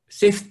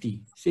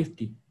safety,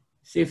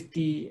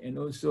 and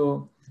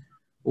also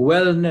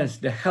wellness,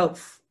 the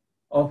health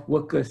of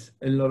workers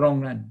in the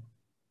long run.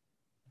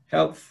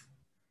 Health,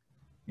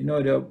 you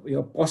know,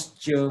 your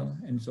posture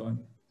and so on.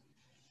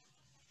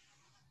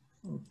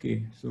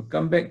 Okay, so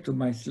come back to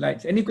my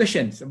slides. Any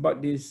questions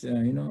about this,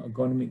 you know,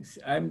 ergonomics?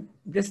 I'm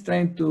just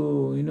trying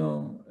to, you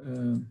know,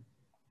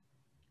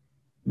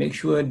 make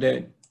sure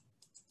that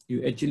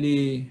you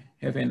actually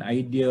have an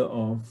idea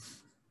of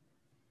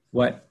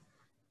what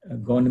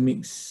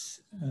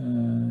ergonomics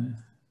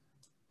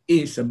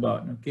is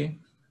about. Okay.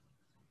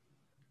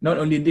 Not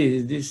only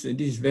this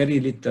is very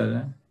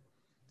little.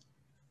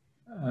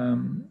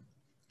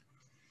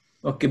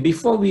 Okay,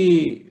 before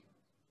we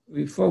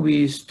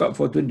stop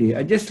for today,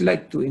 I just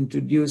like to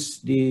introduce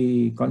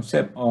the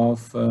concept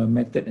of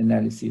method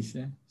analysis.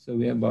 So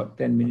we have about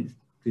 10 minutes,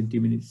 20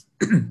 minutes,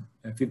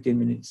 15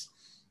 minutes.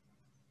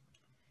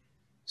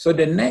 So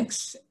the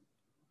next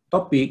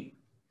topic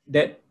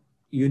that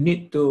you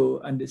need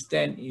to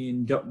understand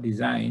in job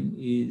design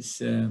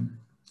is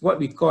what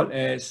we call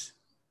as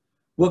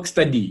work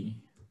study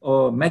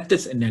or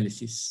methods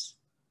analysis.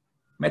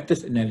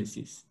 Methods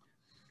analysis.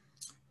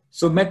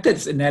 So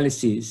methods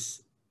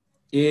analysis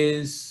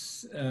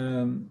is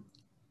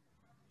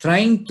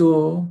trying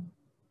to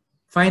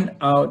find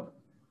out,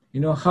 you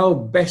know, how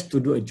best to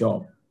do a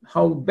job,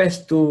 how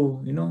best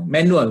to, you know,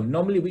 manual.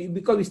 Normally,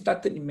 because we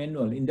started in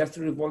manual,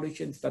 Industrial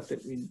Revolution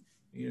started in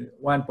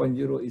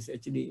 1.0 is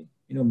actually,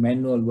 you know,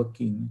 manual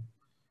working.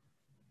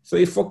 So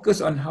it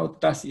focuses on how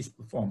task is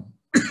performed.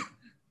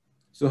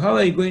 So how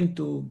are you going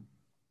to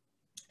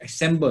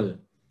assemble,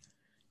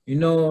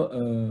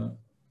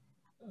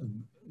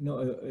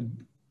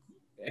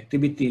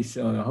 activities,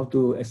 how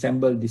to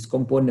assemble these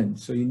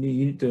components? So you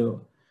need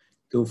to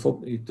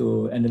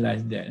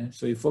analyze that.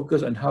 So you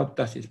focus on how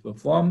task is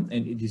performed,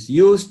 and it is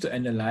used to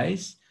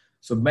analyze.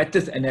 So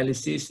methods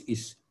analysis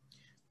is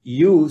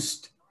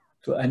used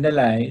to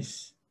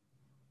analyze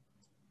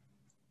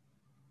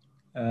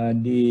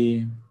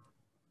the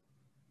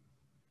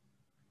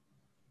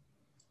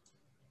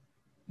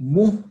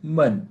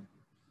movement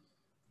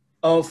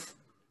of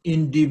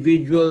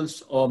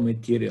individuals or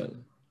material.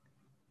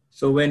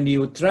 So when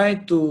you try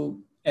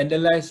to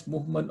analyze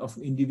movement of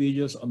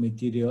individuals or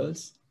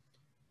materials,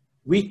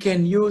 we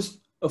can use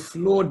a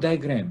flow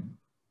diagram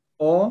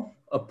or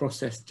a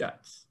process chart.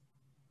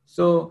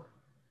 So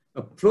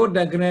a flow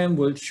diagram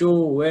will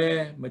show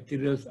where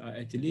materials are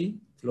actually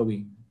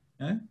flowing.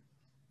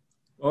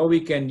 Or we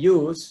can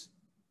use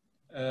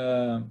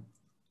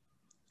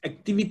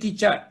activity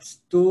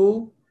charts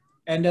to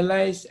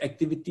analyze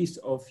activities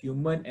of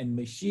human and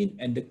machine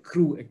and the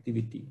crew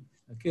activity.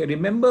 Okay,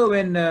 remember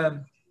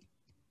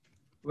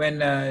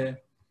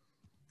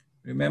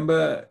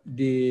remember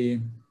this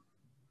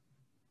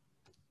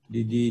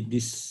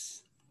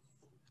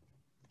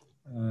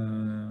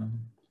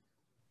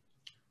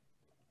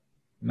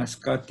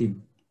NASCAR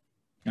team.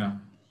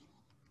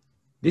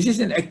 This is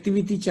an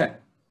activity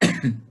chart,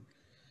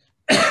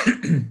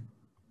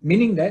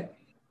 meaning that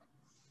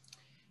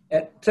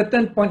at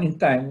certain point in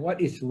time,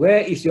 where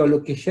is your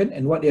location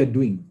and what you're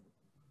doing.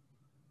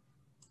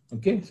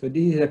 Okay, so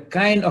this is a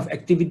kind of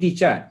activity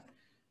chart,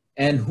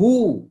 and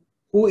who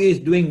is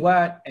doing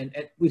what and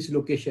at which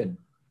location.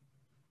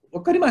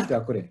 Wakarimasu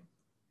ka kore?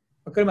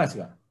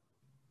 Wakarimasu ka?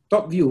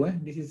 Top view,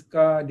 this is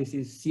car, this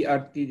is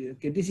CRT.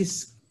 Okay, this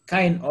is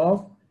kind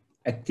of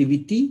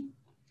activity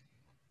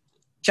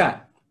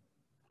chart.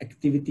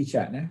 Activity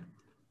chart.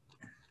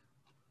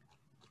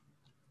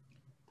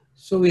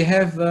 So we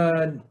have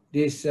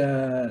this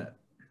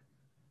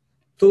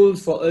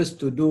tools for us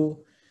to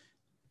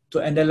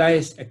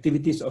analyze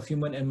activities of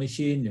human and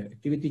machine,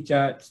 activity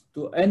charts,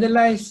 to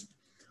analyze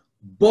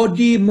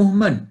body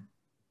movement,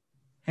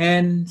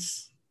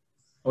 hands,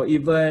 or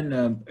even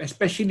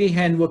especially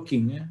hand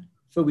working.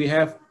 So we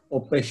have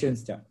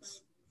operations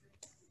charts.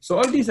 So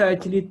all these are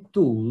actually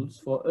tools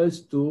for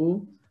us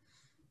to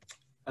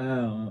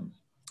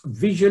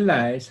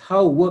visualize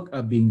how work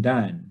are being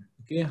done,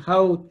 okay,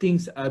 how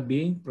things are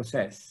being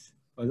processed.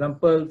 For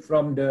example,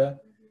 from the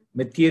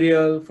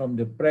material, from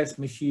the press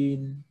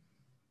machine,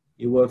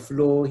 it will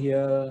flow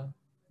here,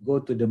 go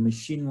to the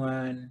machine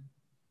one,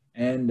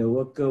 and the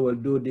worker will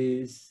do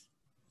this.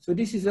 So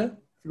this is a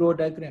flow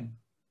diagram,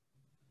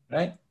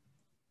 right?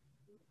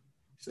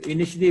 So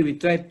initially we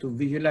tried to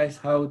visualize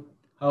how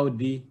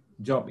the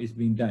job is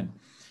being done.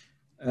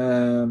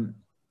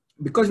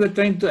 because we're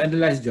trying to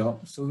analyze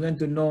jobs, so we want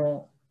to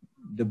know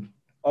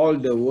all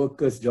the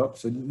workers'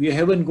 jobs. So we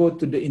haven't go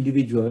to the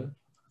individual.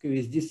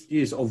 Okay, this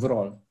is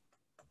overall.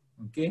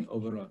 Okay,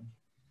 overall.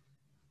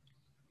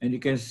 And you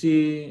can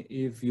see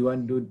if you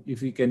want to,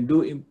 if we can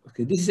do,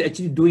 okay, this is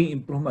actually doing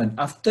improvement.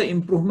 After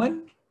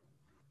improvement,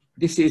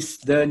 this is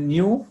the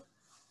new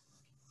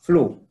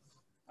flow.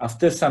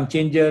 After some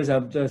changes,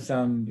 after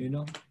some, you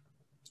know,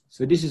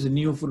 so this is a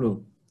new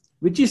flow,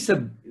 which is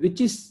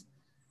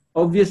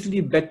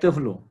obviously better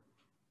flow.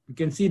 You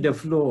can see the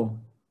flow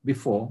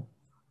before,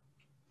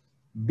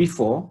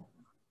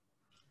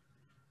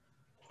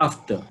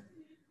 after.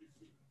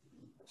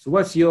 So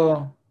what's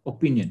your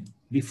opinion,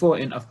 before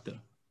and after?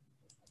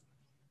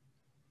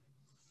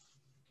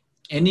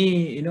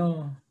 Any, you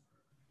know,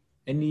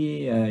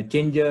 any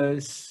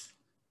changes,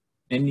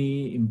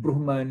 any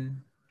improvement?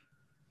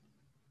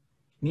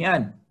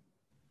 Nian?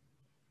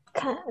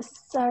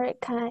 Sorry,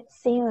 can I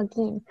say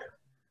again?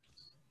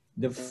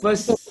 The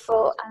first,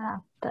 before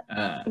and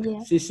after.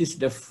 Yeah. This is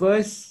the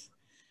first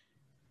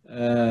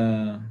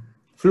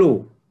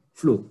flow,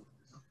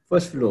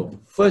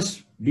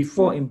 first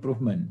before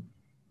improvement.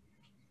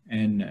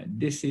 And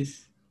this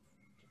is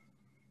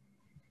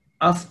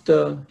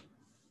after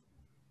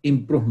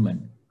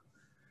improvement.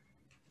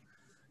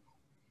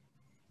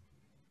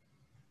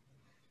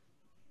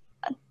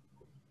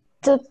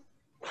 The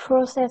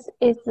process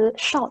is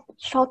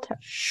shorter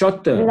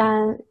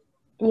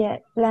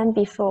than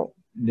before.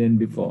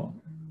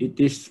 It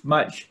is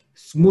much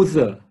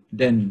smoother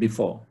than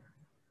before.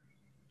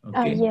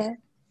 Okay. Yeah.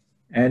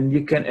 And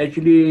you can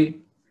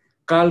actually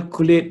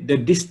calculate the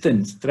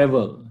distance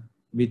traveled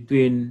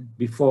between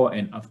before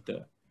and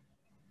after.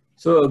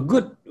 So a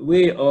good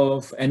way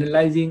of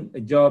analyzing a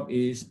job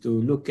is to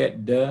look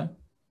at the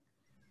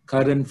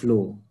current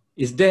flow.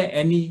 Is there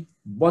any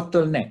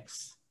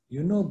bottlenecks?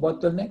 You know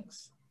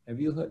bottlenecks? Have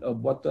you heard of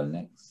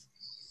bottlenecks?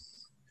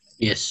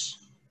 Yes.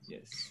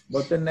 Yes.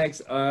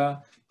 Bottlenecks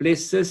are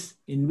places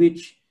in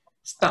which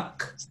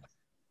stuck.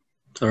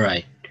 All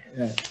right.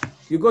 Yeah.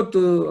 You go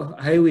to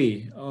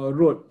highway or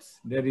roads,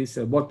 there is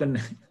a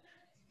bottleneck.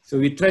 So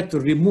we try to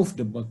remove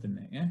the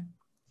bottleneck. Yeah?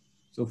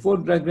 So flow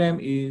diagram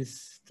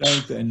is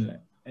trying to analyze.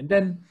 And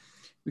then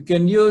we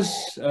can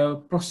use a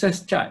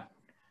process chart.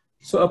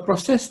 So a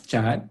process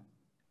chart,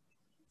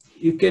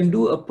 you can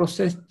do a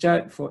process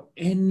chart for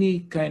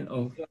any kind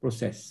of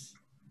process.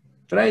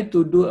 Try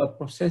to do a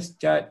process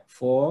chart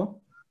for,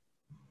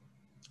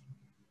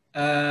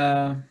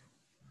 okay,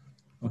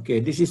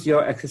 this is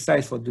your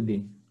exercise for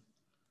today.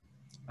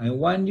 I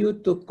want you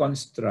to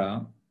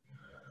construct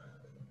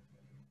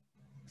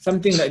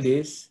something like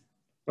this,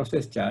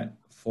 process chart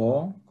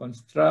for,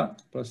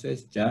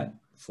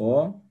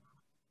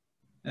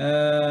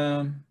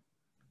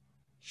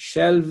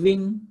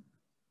 shelving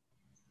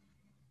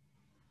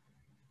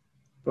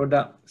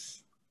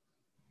products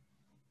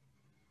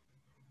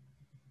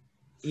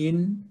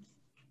in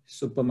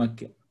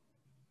supermarket.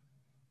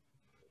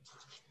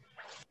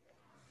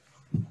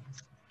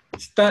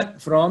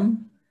 Start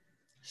from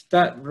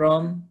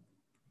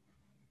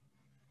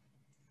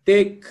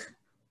take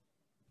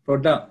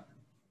product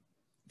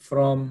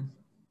from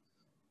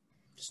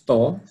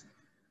store,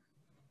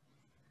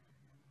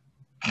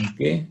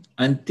 okay,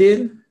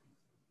 until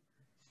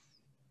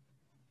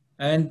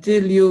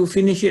you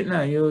finish it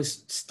now, you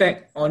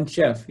stack on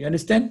shelf. You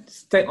understand?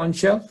 Stack on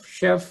shelf.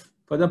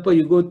 For example,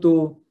 you go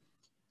to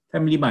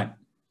Family Mart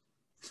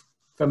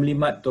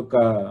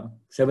tukar,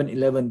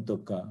 7-Eleven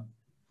tukar.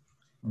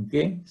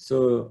 Okay,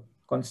 so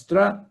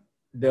construct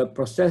the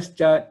process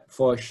chart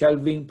for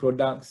shelving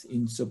products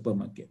in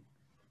supermarket.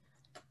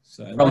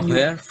 So from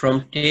where?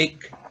 From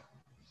take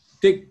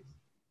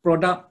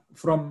product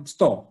from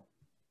store.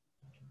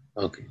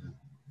 Okay.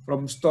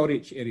 From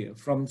storage area,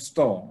 from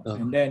store,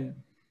 and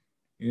then,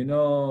 you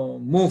know,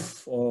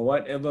 move or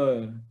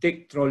whatever,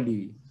 take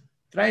trolley.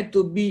 Try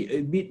to be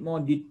a bit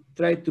more,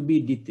 try to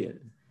be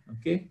detailed,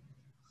 okay?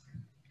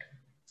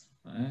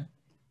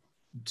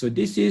 So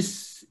this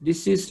is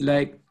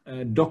like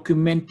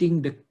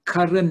documenting the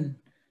current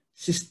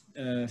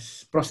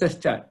process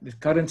chart, the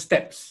current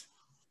steps.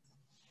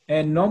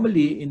 And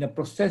normally in a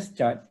process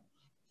chart,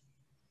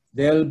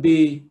 there'll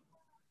be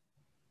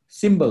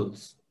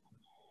symbols.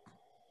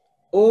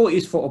 O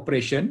is for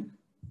operation.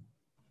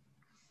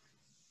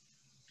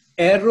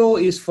 Arrow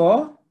is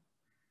for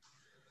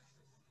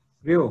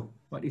Rio.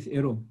 What is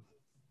arrow?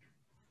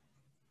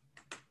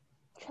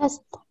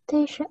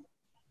 Transportation.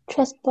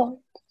 Transport.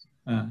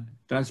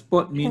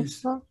 Transport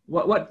means transport.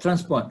 What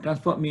transport?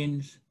 Transport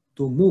means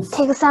to move.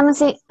 Take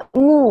something.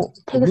 Move.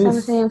 Take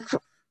something.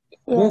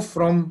 Move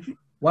from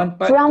one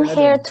part from to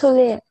here to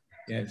there.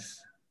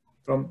 Yes,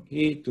 from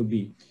A to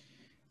B.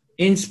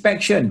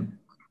 Inspection.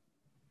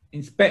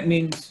 Inspect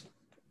means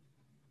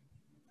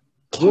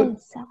good.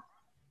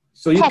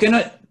 So you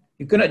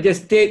cannot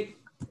just take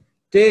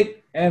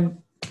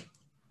and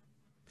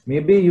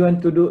maybe you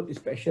want to do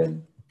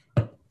inspection,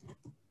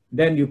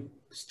 then you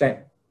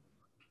stack.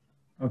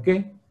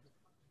 Okay.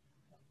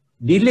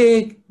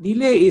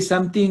 Delay is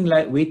something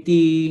like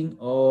waiting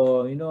or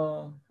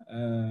or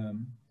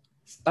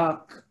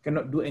stuck,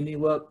 cannot do any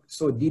work.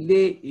 So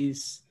delay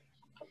is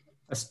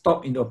a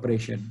stop in the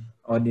operation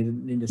or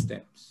in the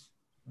steps.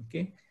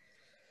 Okay.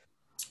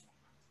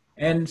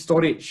 And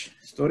storage.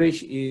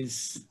 Storage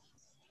is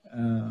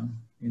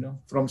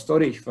from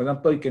storage. For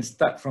example, you can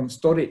start from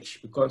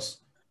storage because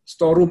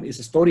storeroom is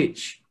a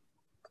storage.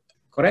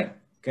 Correct?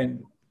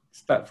 Can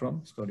start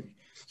from storage.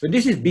 So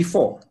this is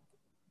before.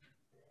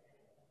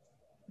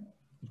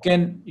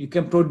 You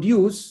can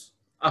produce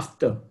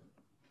after.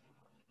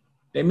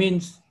 That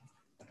means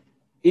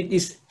it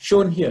is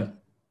shown here.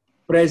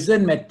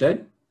 Present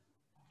method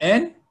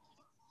and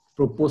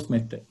proposed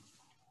method.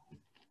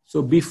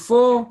 So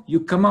before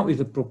you come up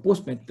with a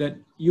proposed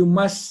method, you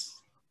must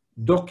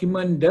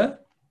document the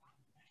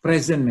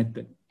present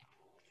method.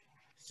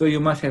 So you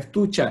must have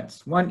two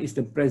charts. One is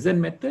the present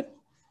method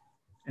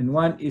and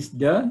one is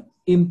the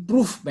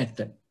improved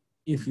method.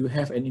 If you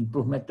have an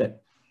improved method,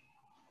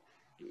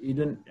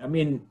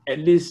 at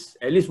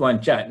least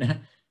one chart.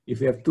 If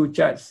you have two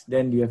charts,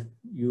 then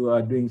you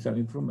are doing some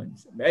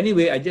improvements. But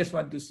anyway, I just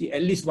want to see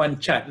at least one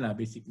chart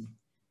basically.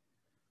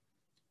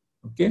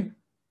 Okay.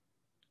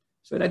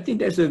 So I think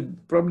that's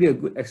probably a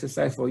good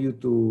exercise for you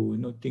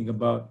to think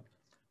about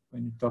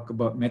when you talk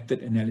about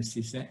method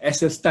analysis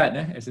as a start.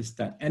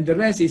 And the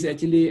rest is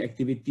actually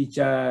activity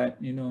chart.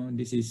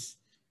 This is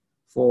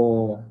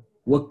for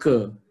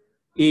worker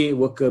A,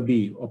 worker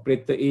B,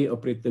 operator A,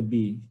 operator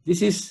B.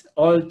 This is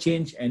all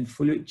change and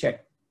fluid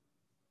check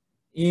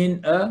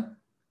in a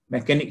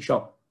mechanic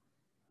shop.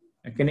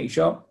 Mechanic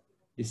shop,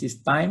 this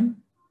is time.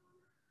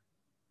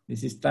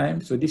 This is time.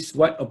 So this is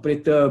what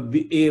operator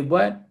B, A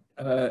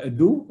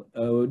do.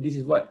 This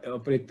is what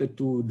operator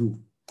 2 do.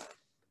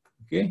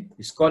 Okay,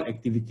 it's called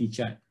activity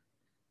chart.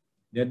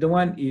 The other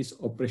one is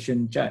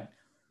operation chart.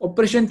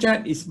 Operation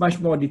chart is much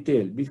more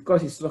detailed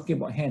because it's talking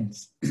about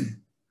hands.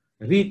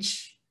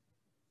 Reach,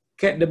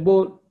 get the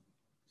boat.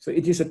 So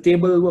it is a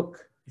table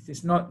work. It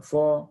is not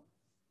for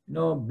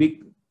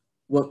big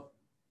work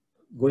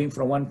going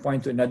from one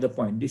point to another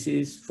point. This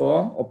is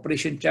for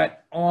operation chart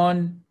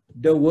on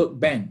the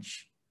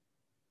workbench.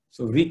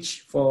 So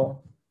reach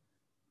for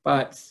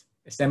parts,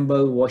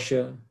 assemble,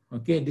 washer.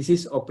 Okay, this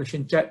is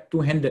operation chart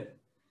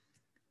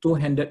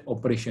two-handed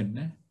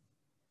operation.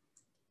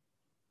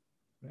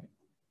 Right.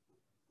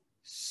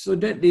 So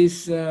that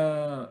is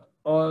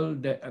all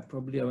that I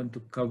want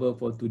to cover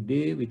for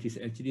today, which is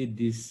actually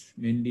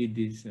mainly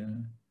this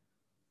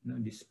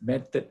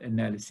method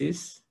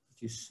analysis,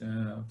 which is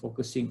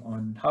focusing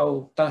on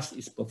how task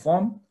is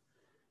performed.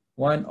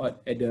 One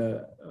at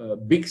a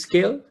big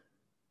scale,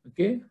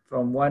 okay,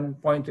 from one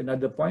point to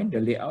another point, the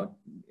layout,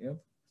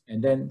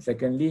 and then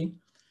secondly,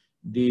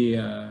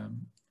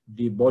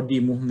 the body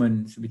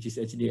movements, which is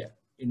actually,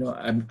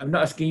 I'm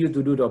not asking you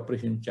to do the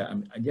operation chart.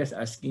 I'm just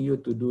asking you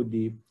to do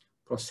the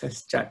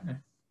process chart.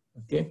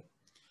 Okay.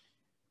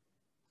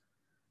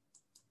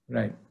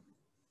 Right.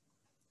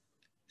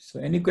 So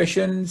any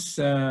questions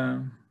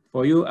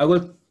for you? I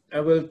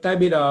will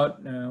type it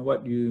out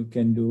what you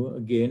can do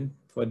again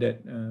for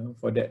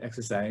that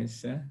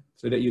exercise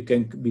so that you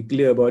can be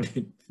clear about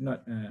it. If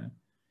not,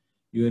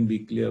 you won't be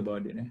clear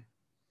about it.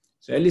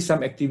 So at least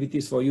some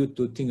activities for you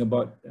to think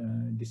about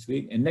this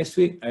week. And next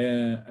week,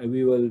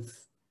 we will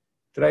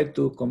try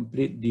to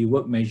complete the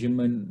work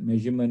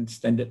measurement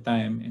standard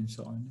time and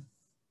so on.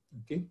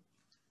 Okay.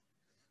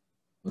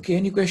 Okay.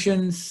 Any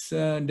questions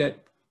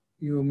that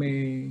you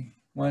may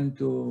want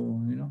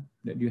to,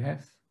 that you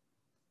have?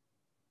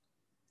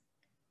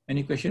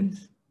 Any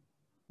questions?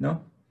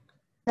 No?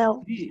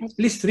 No.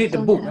 Please read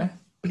the book.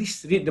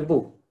 Please read the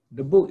book.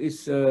 The book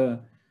is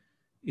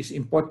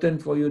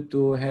important for you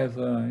to have,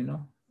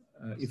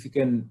 if you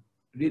can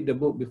read the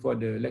book before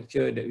the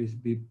lecture, that will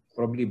be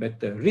probably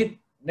better. Read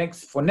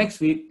for next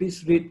week,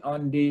 please read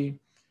on the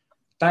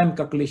time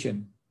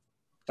calculation.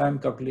 Time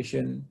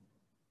calculation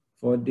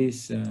for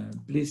this,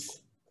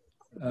 please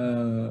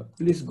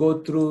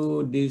go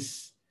through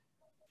this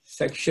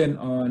section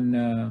on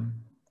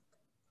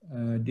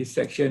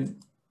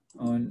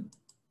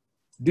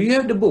do you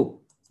have the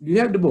book? Do you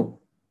have the book?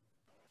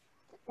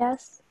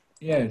 Yes.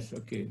 Yes,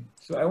 okay.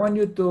 So I want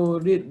you to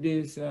read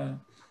this,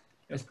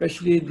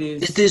 especially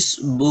this. Is this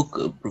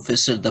book,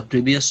 Professor, the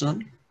previous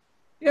one?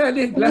 Yeah,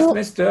 last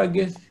semester,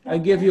 I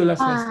gave you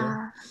last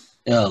semester.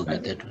 Yeah, okay,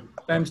 that one.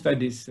 Time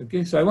studies,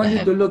 okay? So I want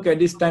you to look at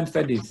this time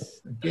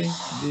studies, okay?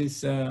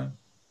 This,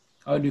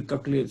 how do you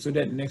calculate so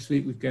that next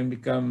week it'll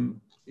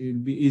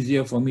be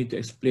easier for me to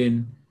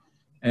explain.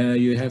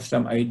 You have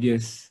some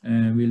ideas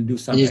and we'll do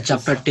some. Is it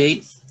chapter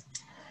 10?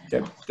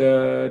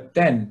 Chapter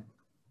 10.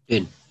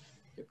 10.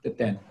 Chapter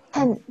 10.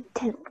 10.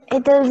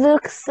 It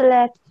looks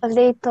like a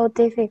little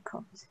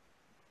difficult.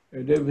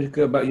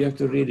 Difficult, but you have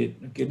to read it.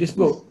 Okay, this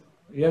book,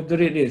 you have to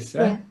read this.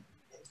 Yeah.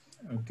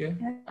 Okay.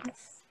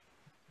 Yes.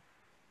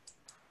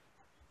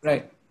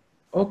 Right.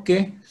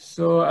 Okay.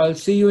 So I'll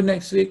see you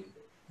next week,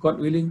 God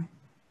willing.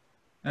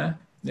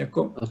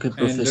 Jacob. Okay,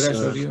 and the rest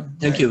Professor. of you.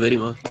 Thank you very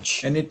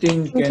much.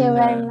 Anything Thank you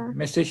very can much.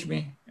 message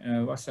me,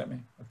 WhatsApp me.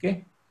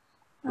 Okay.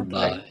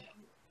 Bye.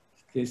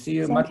 Okay, see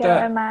you. Thank you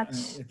very much.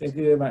 Thank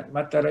you very much.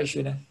 Mata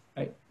Raishuna.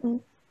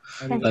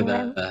 Thank you very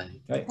much. Bye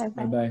bye.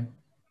 Bye bye.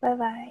 Bye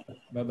bye.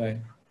 Bye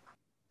bye.